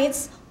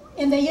sites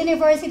in the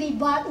university,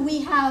 but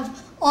we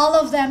have all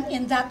of them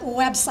in that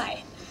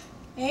website.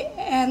 Okay?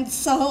 And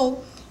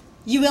so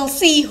you will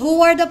see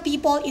who are the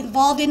people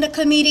involved in the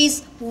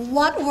committees,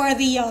 what were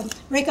the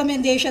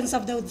recommendations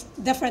of those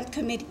different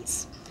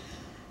committees.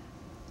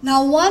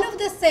 Now, one of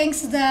the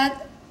things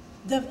that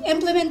the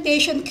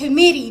implementation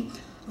committee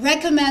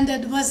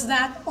recommended was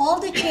that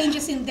all the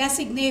changes in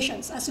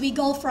designations as we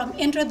go from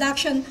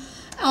introductory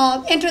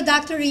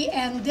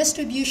and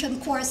distribution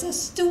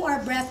courses to our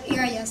breadth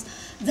areas,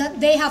 that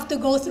they have to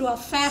go through a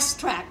fast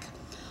track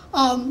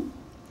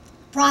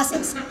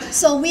process.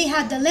 So we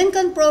had the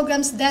Lincoln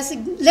Program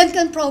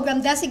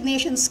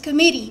Designations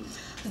Committee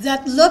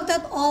that looked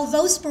at all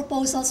those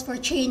proposals for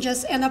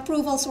changes, and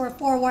approvals were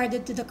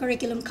forwarded to the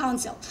Curriculum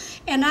Council.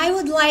 And I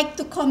would like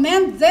to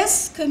commend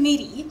this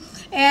committee,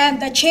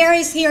 and the chair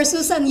is here,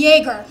 Susan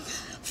Yeager.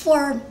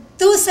 For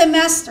 2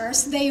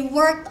 semesters, they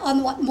worked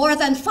on more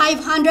than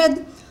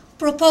 500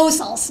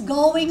 proposals,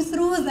 going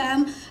through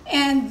them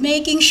and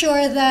making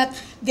sure that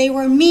they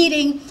were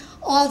meeting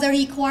all the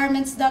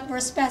requirements that were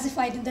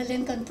specified in the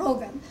Lincoln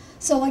program.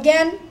 So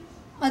again,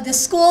 the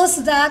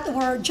schools that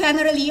were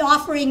generally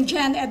offering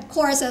Gen Ed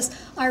courses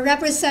are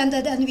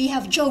represented, and we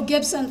have Joe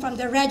Gibson from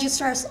the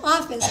Registrar's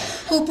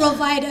Office who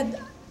provided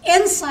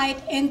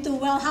insight into,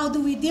 well, how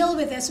do we deal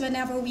with this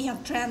whenever we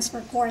have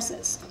transfer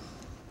courses.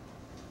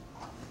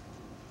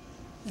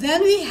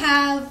 Then we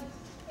have,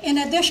 in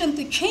addition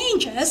to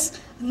changes,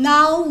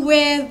 now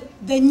with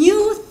the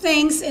new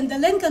things in the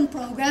Lincoln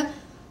program,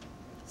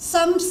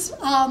 some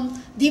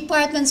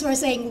departments were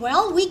saying,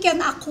 well, we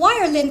can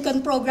acquire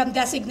Lincoln program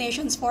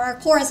designations for our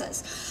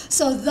courses.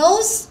 So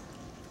those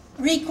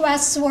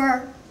requests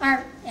are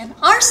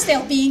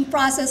still being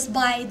processed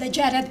by the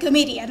Gen Ed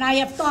committee. And I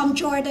have Tom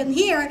Jordan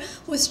here,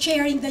 who's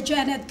chairing the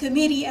Gen Ed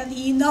committee, and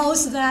he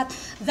knows that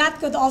that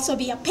could also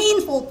be a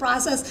painful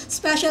process,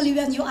 especially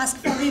when you ask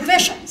for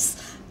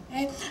revisions.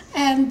 Okay?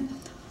 And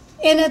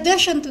in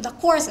addition to the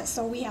courses,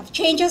 so we have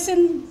changes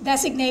in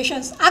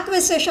designations,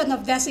 acquisition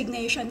of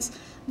designations.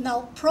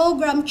 Now,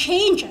 program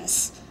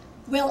changes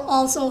will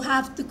also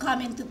have to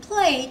come into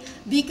play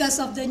because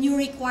of the new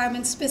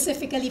requirements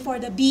specifically for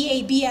the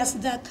BABS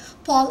that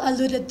Paul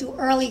alluded to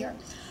earlier.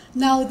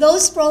 Now,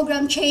 those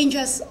program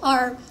changes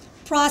are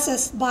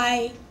processed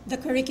by the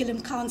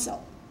Curriculum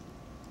Council.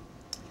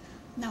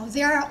 Now,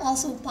 there are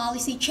also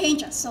policy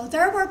changes. So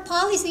there were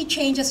policy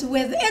changes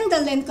within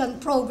the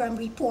Lincoln program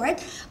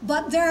report,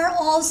 but there are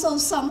also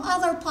some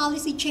other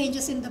policy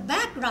changes in the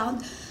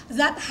background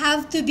that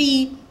have to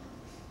be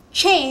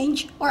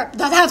changed or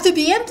that have to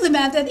be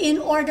implemented in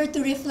order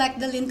to reflect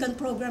the Lincoln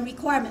program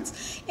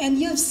requirements. And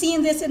you've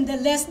seen this in the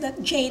list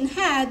that Jane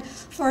had.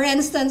 For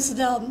instance,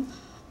 the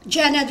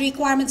Gen Ed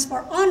requirements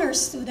for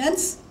honors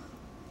students.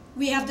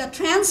 We have the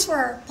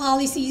transfer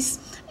policies,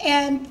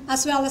 and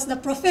as well as the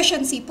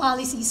proficiency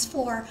policies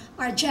for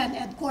our Gen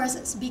Ed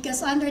courses.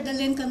 Because under the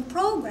Lincoln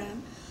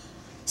program,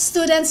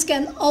 students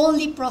can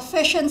only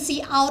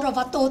proficiency out of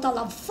a total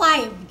of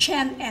 5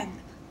 Gen Ed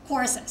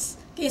courses.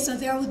 Okay, so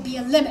there would be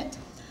a limit.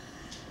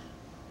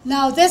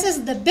 Now, this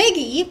is the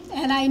biggie,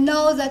 and I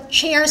know that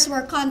chairs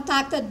were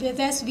contacted with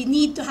this. We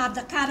need to have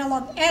the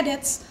catalog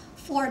edits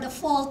for the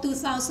fall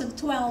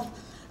 2012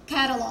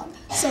 catalog.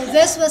 So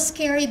this was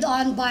carried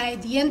on by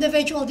the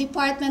individual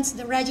departments,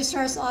 the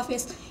Registrar's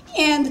Office,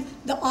 and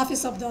the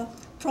Office of the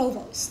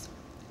Provost.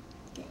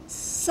 Okay,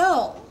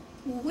 so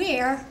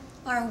where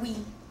are we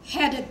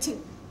headed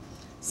to?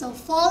 So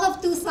fall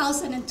of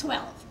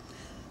 2012.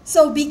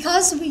 So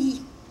because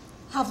we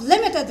have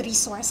limited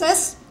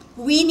resources,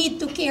 we need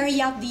to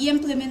carry out the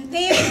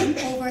implementation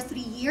over 3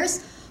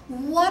 years.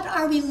 What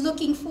are we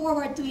looking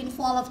forward to in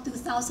fall of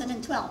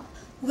 2012?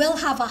 We'll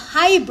have a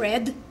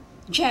hybrid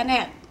Gen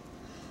Ed.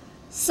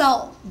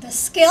 So the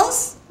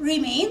skills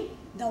remain.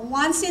 The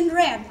ones in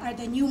red are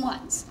the new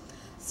ones.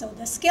 So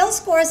the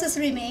skills courses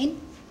remain.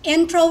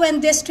 Intro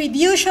and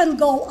distribution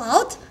go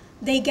out.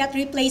 They get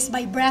replaced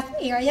by breadth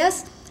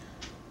areas.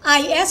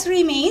 IS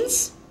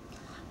remains,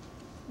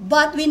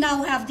 but we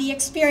now have the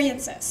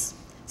experiences.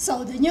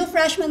 So the new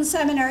freshman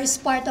seminar is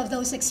part of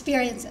those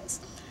experiences.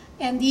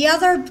 And the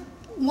other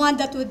one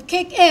that would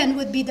kick in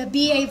would be the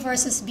BA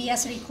versus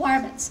BS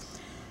requirements.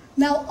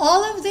 Now,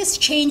 all of this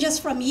changes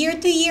from year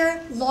to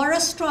year. Laura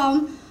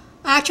Strom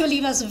actually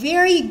was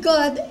very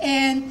good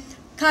in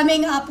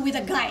coming up with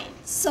a guide.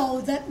 So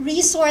that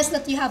resource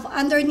that you have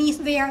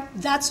underneath there,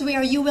 that's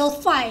where you will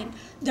find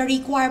the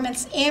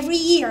requirements every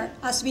year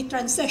as we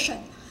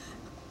transition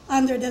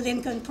under the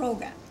Lincoln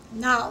program.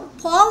 Now,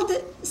 Paul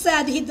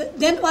said he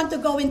didn't want to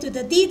go into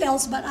the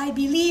details, but I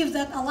believe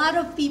that a lot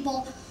of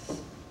people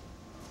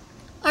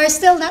are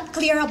still not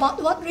clear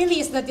about what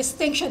really is the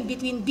distinction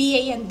between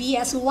BA and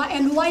BS,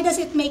 and why does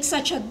it make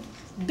such a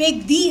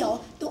big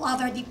deal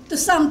to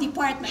some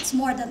departments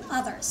more than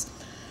others.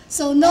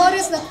 So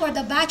notice that for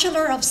the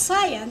Bachelor of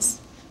Science,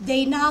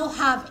 they now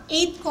have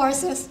 8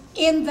 courses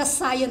in the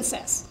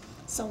sciences.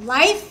 So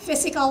life,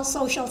 physical,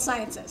 social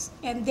sciences,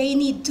 and they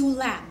need 2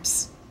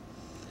 labs.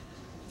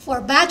 For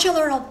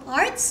Bachelor of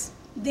Arts,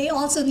 they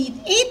also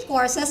need 8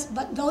 courses,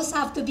 but those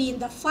have to be in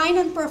the fine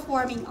and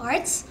performing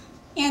arts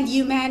and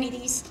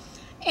humanities,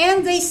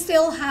 and they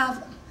still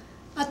have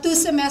a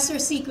 2-semester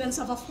sequence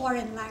of a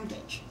foreign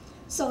language.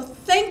 So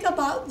think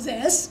about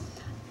this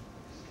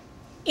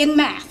in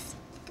math,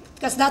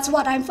 because that's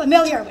what I'm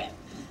familiar with.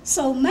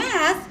 So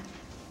math,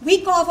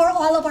 we cover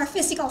all of our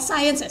physical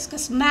sciences,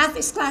 because math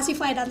is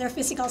classified under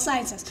physical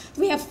sciences.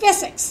 We have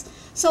physics,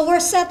 so we're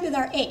set with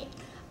our 8.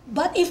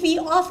 But if we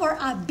offer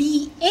a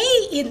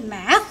BA in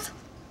math,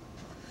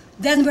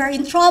 then we're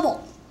in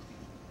trouble,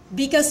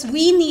 because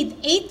we need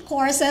 8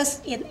 courses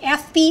in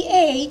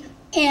FPA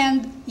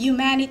and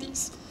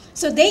humanities.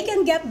 So they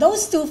can get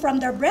those 2 from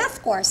their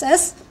breadth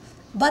courses,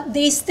 but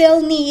they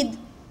still need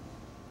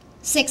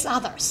 6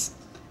 others.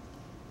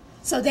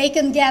 So they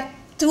can get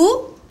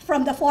 2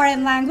 from the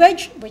foreign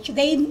language, which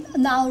they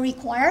now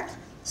require,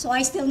 so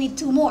I still need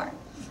 2 more.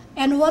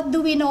 And what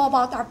do we know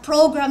about our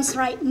programs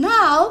right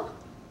now?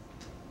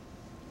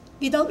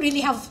 We don't really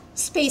have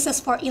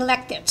spaces for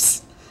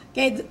electives.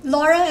 Okay,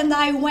 Laura and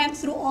I went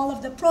through all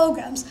of the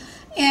programs,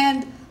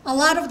 and a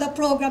lot of the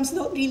programs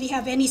don't really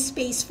have any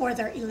space for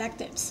their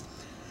electives.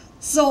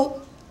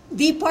 So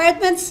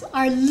departments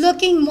are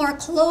looking more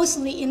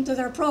closely into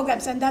their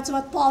programs, and that's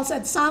what Paul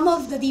said. Some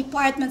of the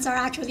departments are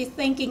actually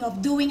thinking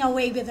of doing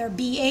away with their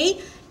BA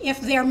if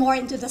they're more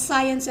into the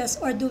sciences,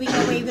 or doing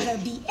away with their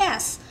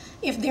BS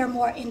if they're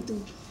more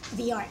into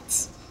the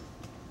arts.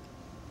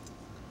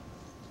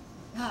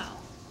 Now,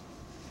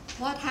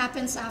 what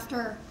happens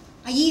after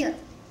a year?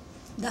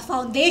 The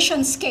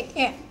foundations kick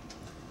in.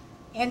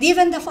 And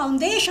even the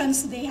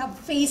foundations, they have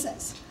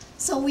phases.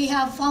 So we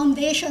have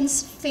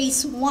foundations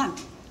phase 1.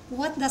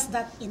 What does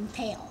that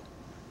entail?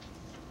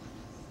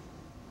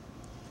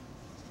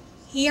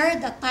 Here,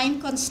 the time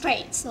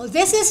constraints. So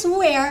this is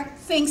where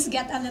things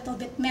get a little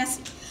bit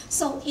messy.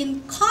 So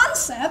in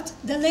concept,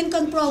 the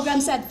Lincoln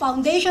program said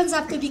foundations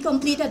have to be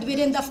completed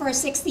within the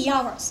first 60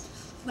 hours.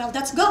 Well,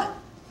 that's good.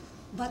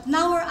 But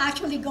now we're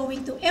actually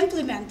going to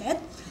implement it.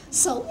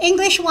 So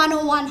English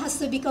 101 has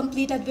to be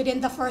completed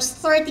within the first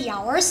 30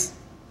 hours.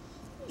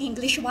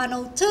 English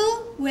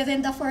 102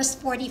 within the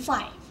first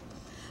 45.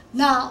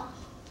 Now,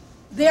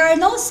 there are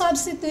no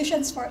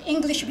substitutions for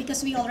English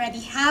because we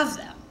already have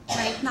them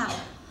right now.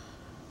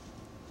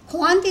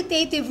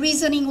 Quantitative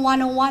Reasoning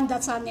 101,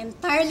 that's an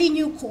entirely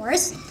new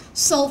course.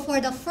 So for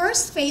the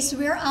first phase,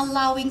 we're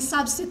allowing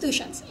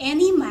substitutions.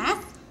 Any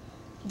math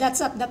that's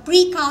at the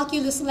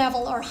pre-calculus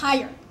level or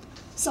higher.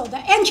 So the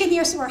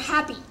engineers were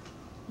happy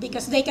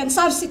because they can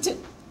substitute,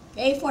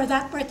 okay, for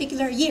that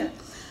particular year.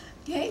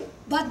 Okay?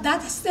 But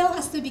that still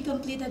has to be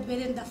completed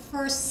within the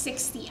first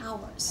 60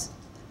 hours.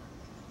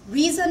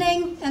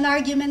 Reasoning and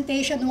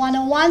Argumentation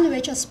 101,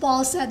 which, as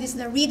Paul said, is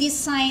the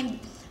redesigned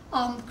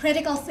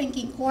critical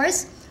thinking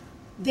course.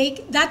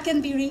 That can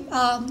be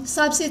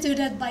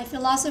substituted by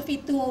Philosophy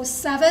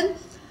 207,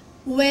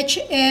 which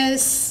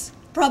is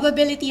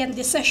Probability and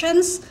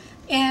Decisions,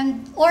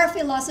 or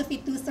Philosophy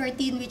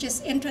 213, which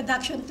is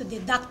Introduction to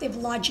Deductive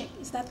Logic.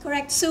 Is that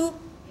correct, Sue?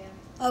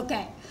 Yeah.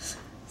 Okay.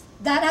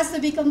 That has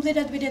to be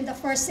completed within the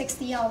first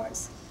 60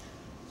 hours.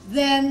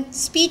 Then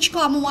Speech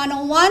Comm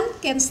 101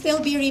 can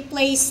still be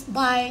replaced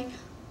by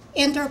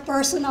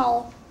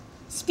Interpersonal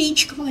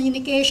Speech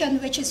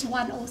Communication, which is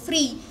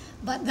 103,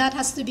 but that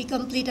has to be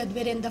completed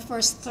within the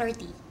first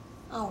 30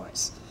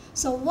 hours.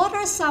 So what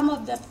are some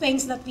of the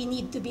things that we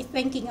need to be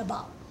thinking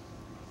about?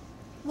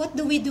 What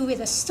do we do with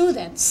the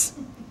students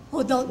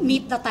who don't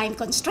meet the time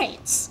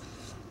constraints?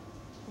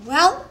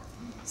 Well,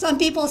 some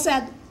people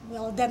said,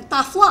 well, then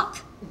tough luck.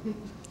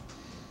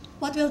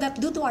 What will that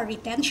do to our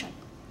retention?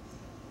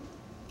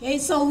 Okay,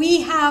 so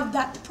we have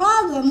that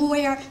problem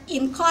where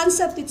in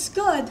concept it's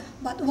good,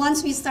 but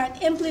once we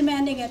start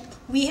implementing it,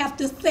 we have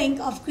to think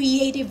of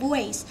creative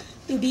ways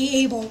to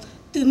be able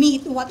to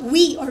meet what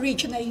we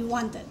originally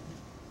wanted.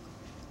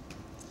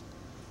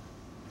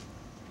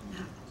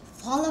 Now,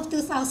 fall of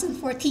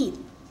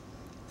 2014,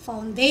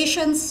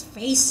 Foundations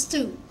Phase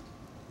 2.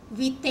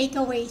 We take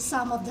away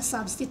some of the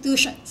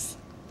substitutions.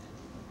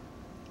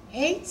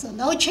 Okay, so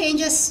no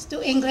changes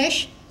to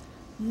English,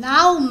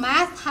 Now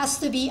math has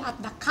to be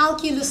at the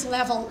calculus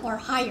level or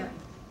higher.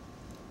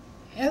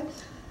 Okay?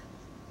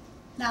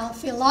 Now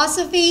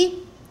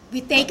philosophy,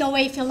 we take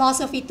away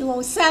philosophy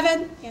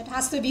 207, it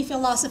has to be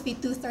philosophy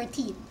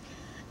 213.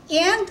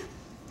 And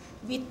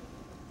we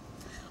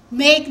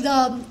make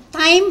the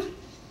time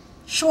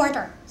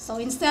shorter. So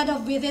instead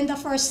of within the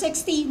first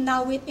 60,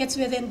 now it's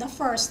within the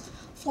first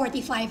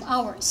 45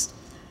 hours.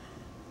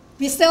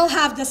 We still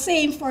have the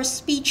same for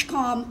speech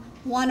comm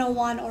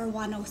 101 or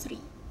 103.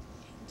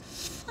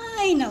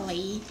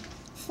 Finally,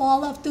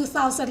 fall of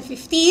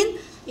 2015,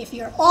 if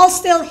you're all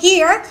still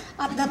here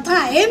at the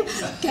time,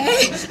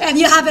 okay, and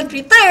you haven't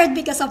retired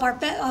because of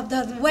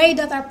the way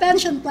that our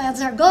pension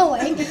plans are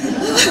going,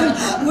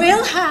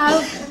 we'll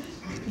have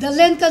the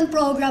Lincoln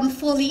program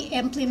fully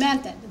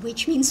implemented,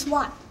 which means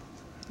what?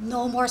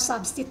 No more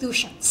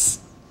substitutions.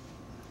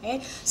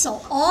 Okay?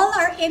 So all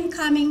our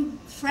incoming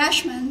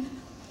freshmen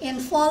in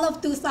fall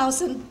of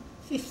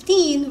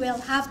 2015 will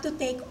have to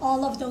take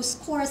all of those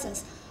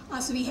courses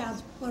as we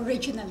have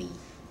originally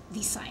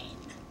designed.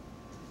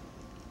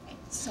 Okay,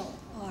 so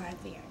are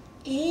there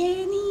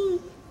any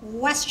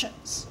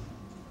questions?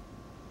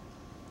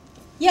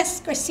 Yes,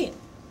 Christine.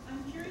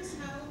 I'm curious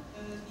how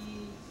the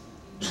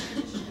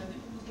transition of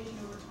implementation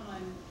over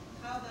time,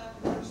 how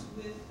that works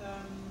with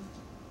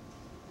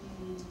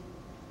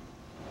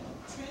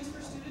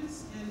transfer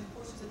students and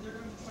courses that they're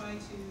going to try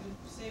to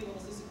say, well,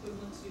 is this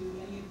equivalent to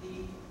any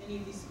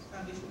of these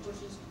foundational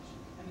courses?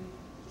 I mean,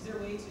 is there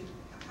a way to,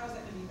 how's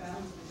that going to be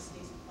balanced with the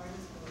state's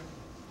requirements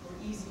for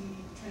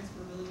easy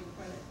transferability of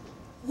credit?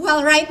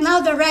 Well, right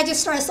now the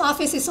registrar's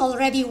office is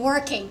already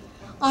working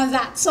on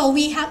that. So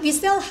we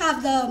still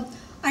have the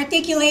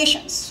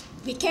articulations.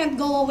 We can't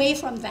go away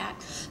from that.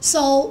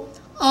 So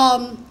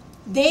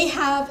they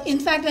have, in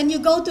fact, when you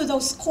go to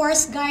those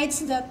course guides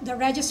that the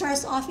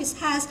registrar's office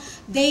has,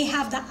 they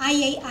have the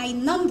IAI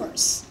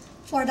numbers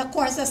for the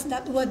courses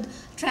that would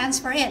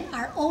transfer in.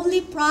 Our only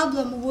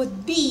problem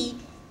would be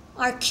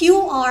our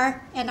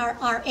QR and our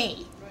RA.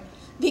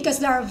 Because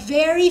there are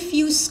very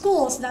few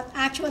schools that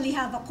actually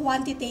have a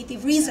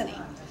quantitative reasoning.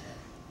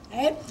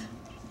 Okay?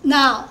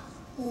 Now,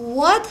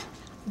 what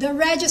the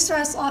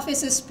registrar's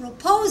office is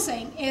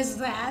proposing is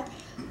that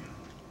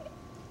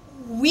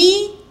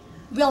we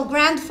will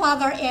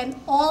grandfather in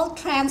all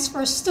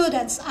transfer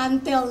students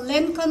until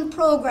Lincoln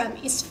program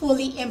is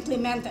fully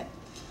implemented.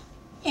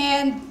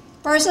 And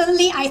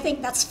personally, I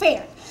think that's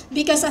fair.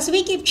 Because as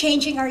we keep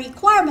changing our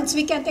requirements,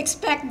 we can't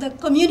expect the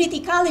community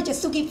colleges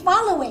to keep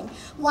following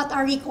what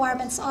our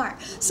requirements are.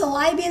 So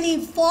I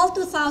believe fall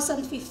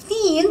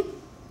 2015,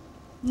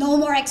 no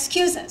more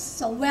excuses.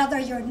 So whether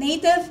you're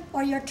native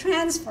or you're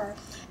transfer,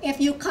 if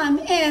you come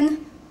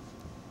in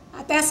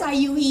at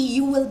SIUE,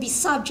 you will be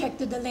subject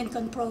to the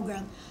Lincoln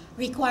program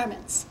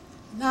requirements.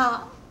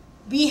 Now,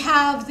 we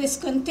have this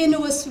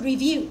continuous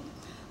review.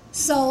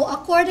 So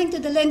according to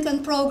the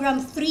Lincoln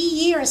program, 3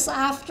 years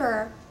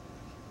after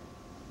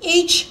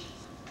each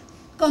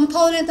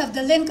component of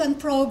the Lincoln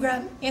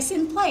program is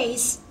in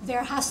place,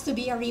 there has to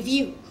be a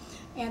review.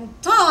 And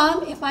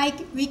Tom, if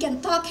we can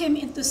talk him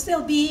into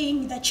still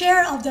being the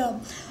chair of the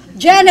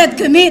Gen Ed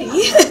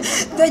committee,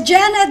 the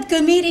Gen Ed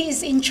committee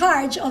is in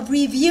charge of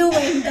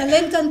reviewing the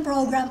Lincoln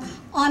program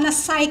on a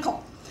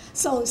cycle.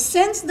 So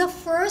since the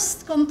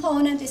first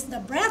component is the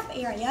breadth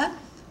area,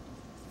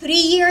 3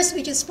 years,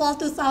 which is fall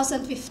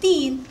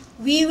 2015,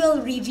 we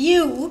will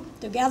review,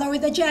 together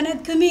with the Gen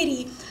Ed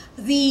committee,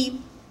 the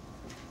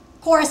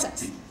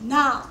courses.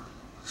 Now,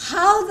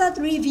 how that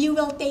review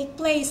will take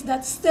place,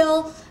 that's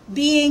still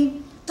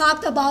being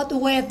talked about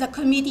with the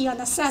Committee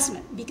on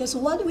Assessment, because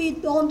what we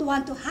don't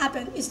want to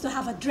happen is to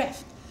have a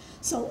drift.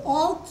 So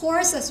all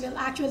courses will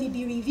actually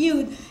be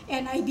reviewed,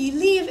 and I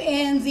believe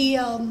in the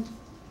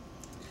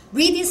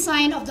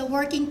redesign of the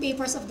working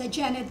papers of the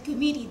Gen Ed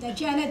committee, the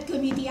Gen Ed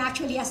committee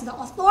actually has the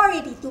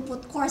authority to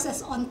put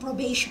courses on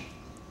probation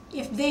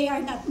if they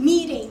are not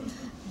meeting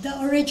the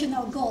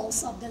original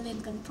goals of the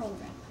Lincoln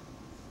program.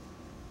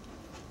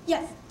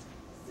 Yes?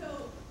 So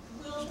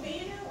will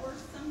beta or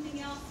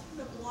something else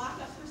put a block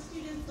up for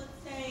students? Let's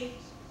say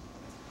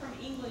from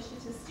English,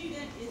 if a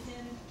student is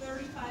in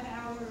 35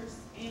 hours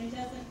and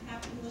doesn't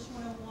have English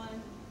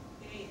 101,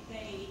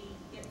 they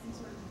get some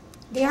sort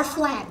of... They are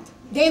flagged.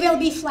 They will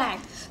be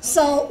flagged.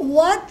 So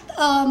what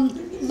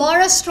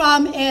Laura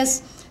Strom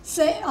is,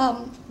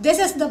 this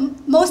is the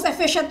most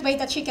efficient way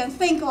that she can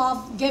think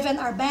of, given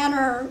our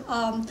banner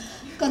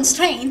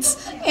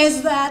constraints,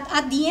 is that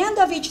at the end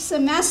of each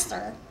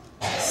semester,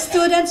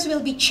 students will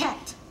be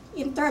checked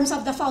in terms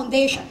of the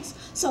foundations.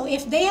 So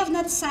if they have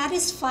not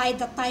satisfied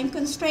the time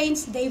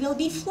constraints, they will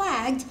be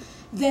flagged,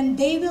 then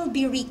they will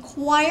be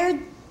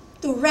required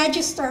to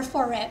register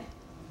for it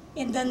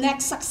in the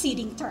next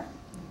succeeding term.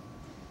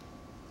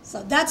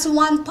 So that's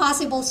one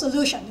possible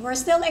solution. We're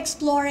still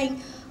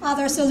exploring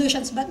other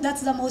solutions, but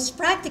that's the most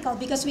practical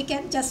because we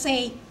can't just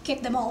say,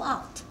 kick them all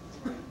out.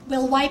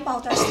 We'll wipe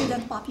out our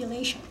student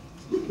population.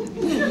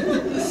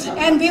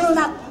 And we will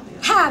not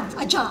have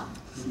a job.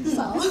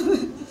 So,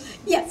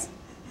 yes?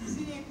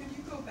 Xenia, could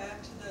you go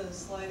back to the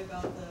slide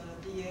about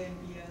the BA and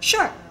BS?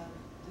 Sure.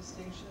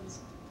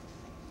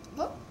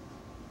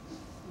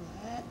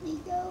 Let me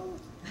go.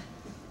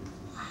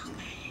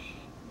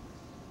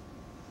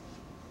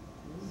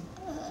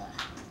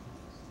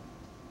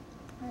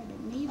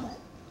 Pardon me, but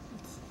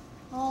it's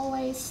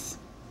always,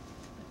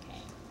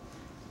 okay.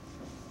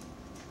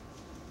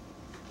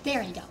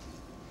 There you go.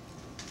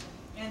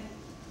 And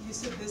you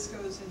said this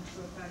goes into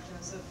effect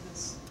as of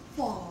this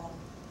Fall,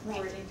 for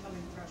right.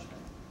 incoming freshmen.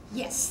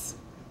 Yes.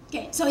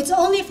 Okay, so it's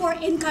only for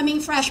incoming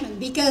freshmen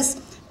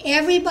because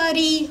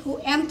everybody who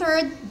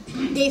entered,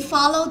 they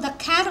follow the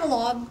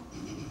catalog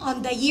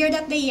on the year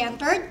that they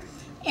entered,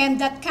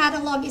 and that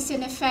catalog is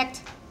in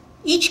effect,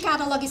 each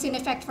catalog is in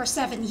effect for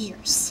 7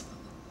 years.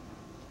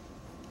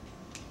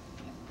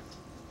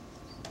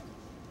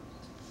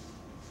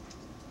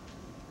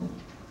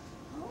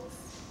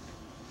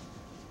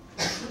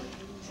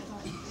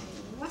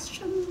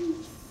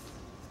 Questions?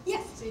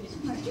 Yes.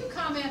 Could you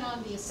comment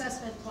on the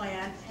assessment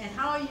plan and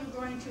how are you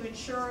going to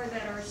ensure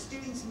that our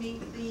students meet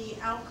the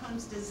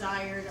outcomes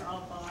desired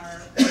of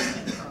our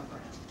assessment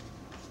program?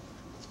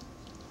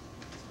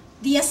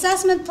 The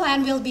assessment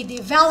plan will be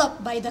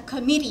developed by the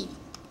Committee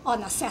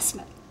on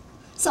Assessment.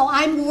 So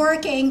I'm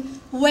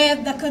working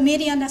with the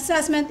Committee on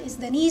Assessment. Is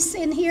Denise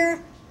in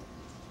here?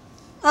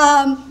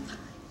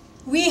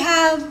 We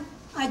have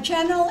a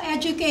General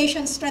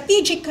Education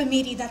Strategic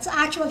Committee that's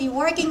actually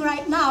working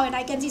right now, and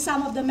I can see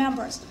some of the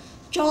members.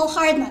 Joel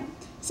Hardman,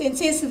 since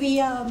he's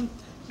the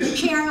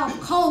chair of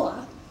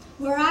COA,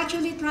 we're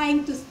actually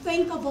trying to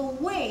think of a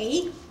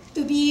way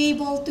to be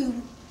able to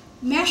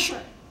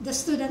measure the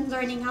student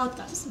learning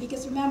outcomes.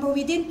 Because remember,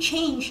 we didn't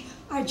change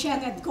our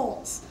Gen Ed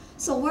goals.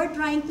 So we're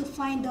trying to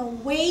find a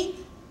way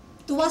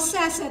to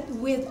assess it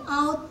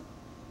without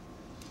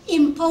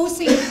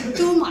imposing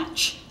too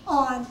much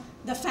on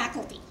the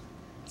faculty.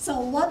 So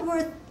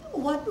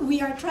what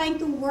we are trying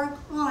to work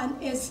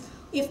on is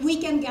if we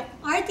can get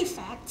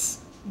artifacts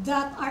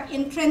that are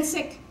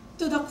intrinsic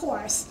to the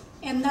course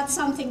and not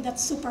something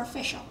that's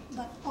superficial.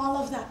 But all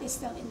of that is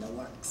still in the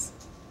works.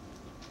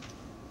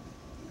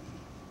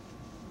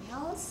 Anything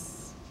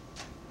else?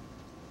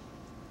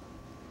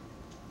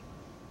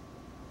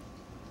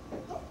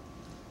 Oh,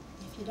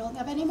 if you don't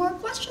have any more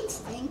questions,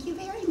 thank you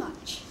very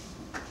much.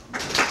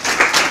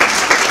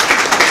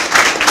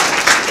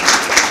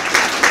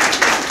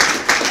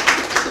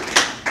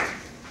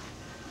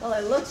 Well,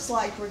 it looks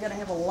like we're going to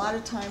have a lot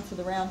of time for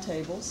the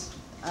roundtables.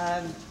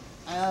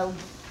 I'll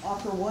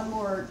offer one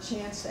more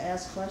chance to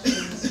ask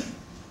questions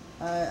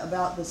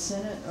about the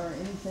Senate or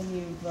anything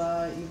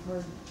you've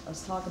heard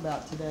us talk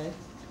about today.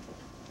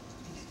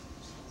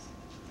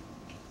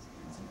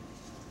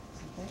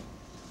 Okay.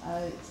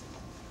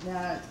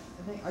 Now,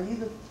 I think, are you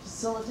the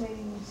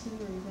facilitating, Sue, or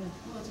are you going to?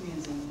 Well, it's me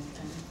and Zane.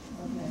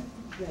 Okay,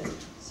 good.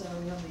 So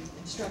we have the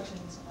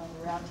instructions on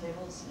the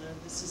roundtables.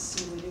 This is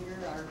SIUE,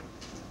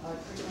 our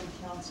Curriculum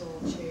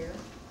Council Chair.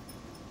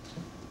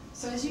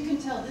 So as you can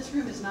tell, this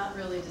room is not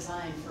really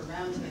designed for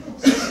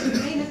roundtables.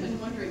 You may have been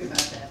wondering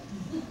about that.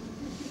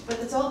 But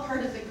it's all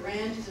part of the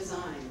grand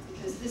design,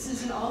 because this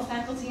is an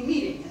all-faculty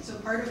meeting, and so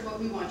part of what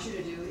we want you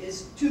to do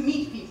is to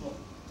meet people,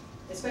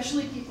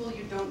 especially people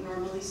you don't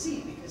normally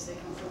see, because they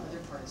come from other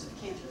parts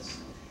of campus.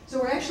 So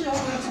we're actually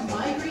all going to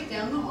migrate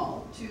down the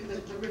hall to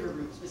the river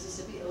rooms,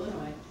 Mississippi,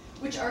 Illinois,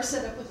 which are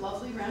set up with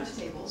lovely round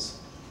tables.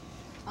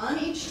 On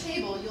each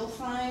table, you'll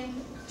find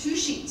 2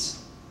 sheets.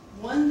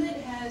 One that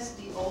has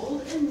the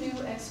old and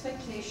new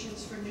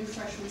expectations for new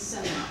freshman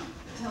seminar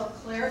to help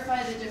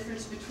clarify the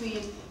difference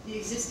between the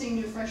existing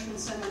new freshman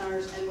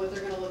seminars and what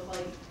they're going to look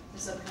like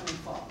this upcoming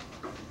fall.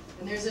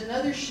 And there's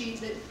another sheet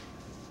that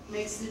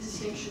makes the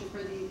distinction for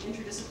the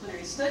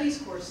interdisciplinary studies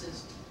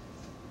courses,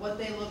 what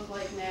they look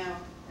like now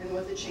and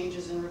what the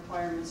changes and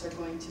requirements are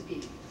going to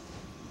be.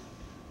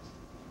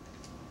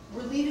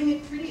 We're leaving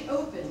it pretty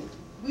open.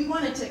 We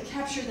wanted to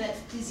capture that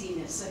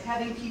busyness of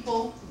having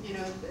people,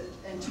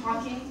 and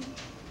talking.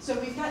 So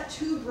we've got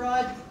 2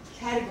 broad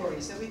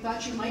categories that we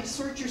thought you might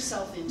sort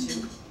yourself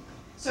into.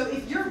 So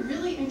if you're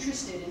really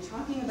interested in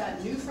talking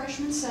about new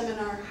freshman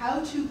seminar,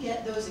 how to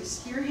get those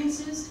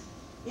experiences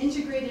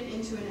integrated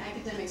into an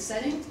academic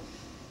setting,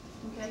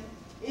 okay?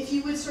 If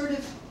you would sort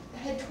of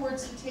head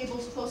towards the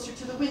tables closer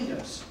to the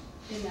windows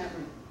in that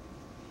room.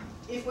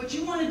 If what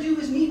you want to do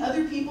is meet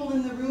other people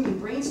in the room and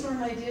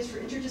brainstorm ideas for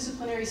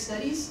interdisciplinary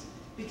studies,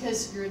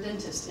 because you're a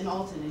dentist in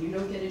Alton and you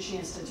don't get a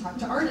chance to talk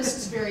to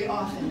artists very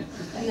often,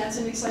 and that's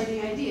an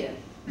exciting idea.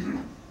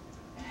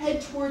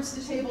 Head towards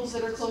the tables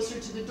that are closer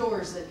to the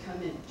doors that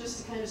come in,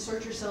 just to kind of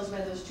sort yourselves by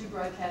those 2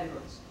 broad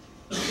categories.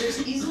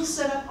 There's easels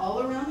set up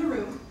all around the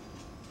room,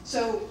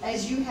 so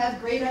as you have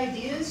great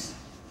ideas,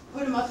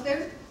 put them up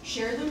there,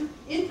 share them.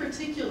 In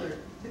particular,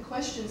 the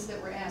questions that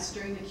were asked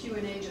during the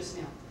Q&A just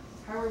now.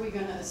 How are we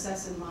going to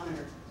assess and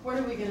monitor? What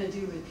are we going to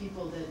do with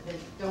people that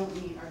don't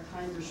meet our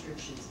time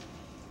restrictions?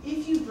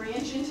 If you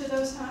branch into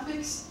those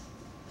topics,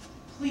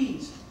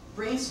 please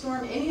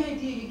brainstorm any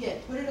idea you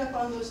get. Put it up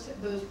on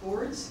those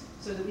boards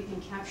so that we can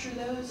capture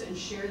those and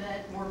share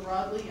that more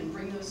broadly and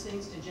bring those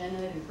things to Gen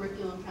Ed and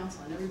Curriculum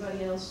Council and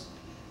everybody else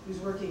who's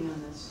working on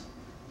this.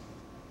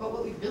 But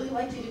what we'd really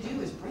like you to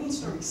do is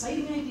brainstorm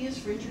exciting ideas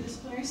for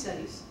interdisciplinary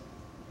studies.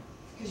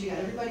 because you got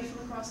everybody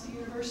from across the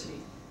university.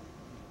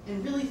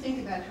 And really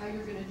think about how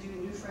you're going to do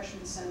new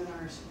freshman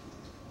seminars,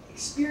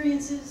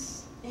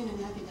 experiences in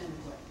an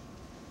academic way.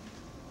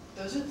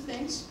 Those are the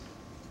things.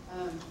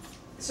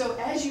 So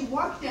as you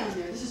walk down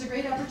there, this is a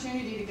great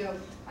opportunity to go,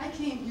 I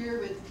came here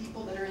with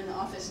people that are in the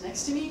office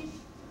next to me,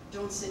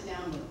 don't sit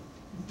down with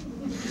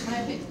them. Just my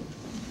opinion.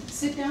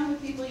 Sit down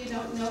with people you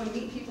don't know and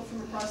meet people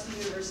from across the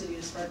university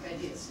to spark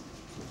ideas.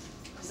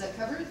 Is that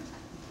covered?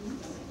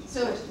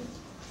 So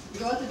you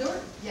go out the door,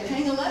 you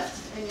hang a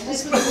left, and you head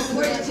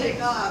Before you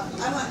take off,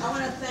 I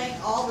want to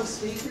thank all the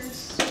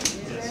speakers.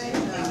 Very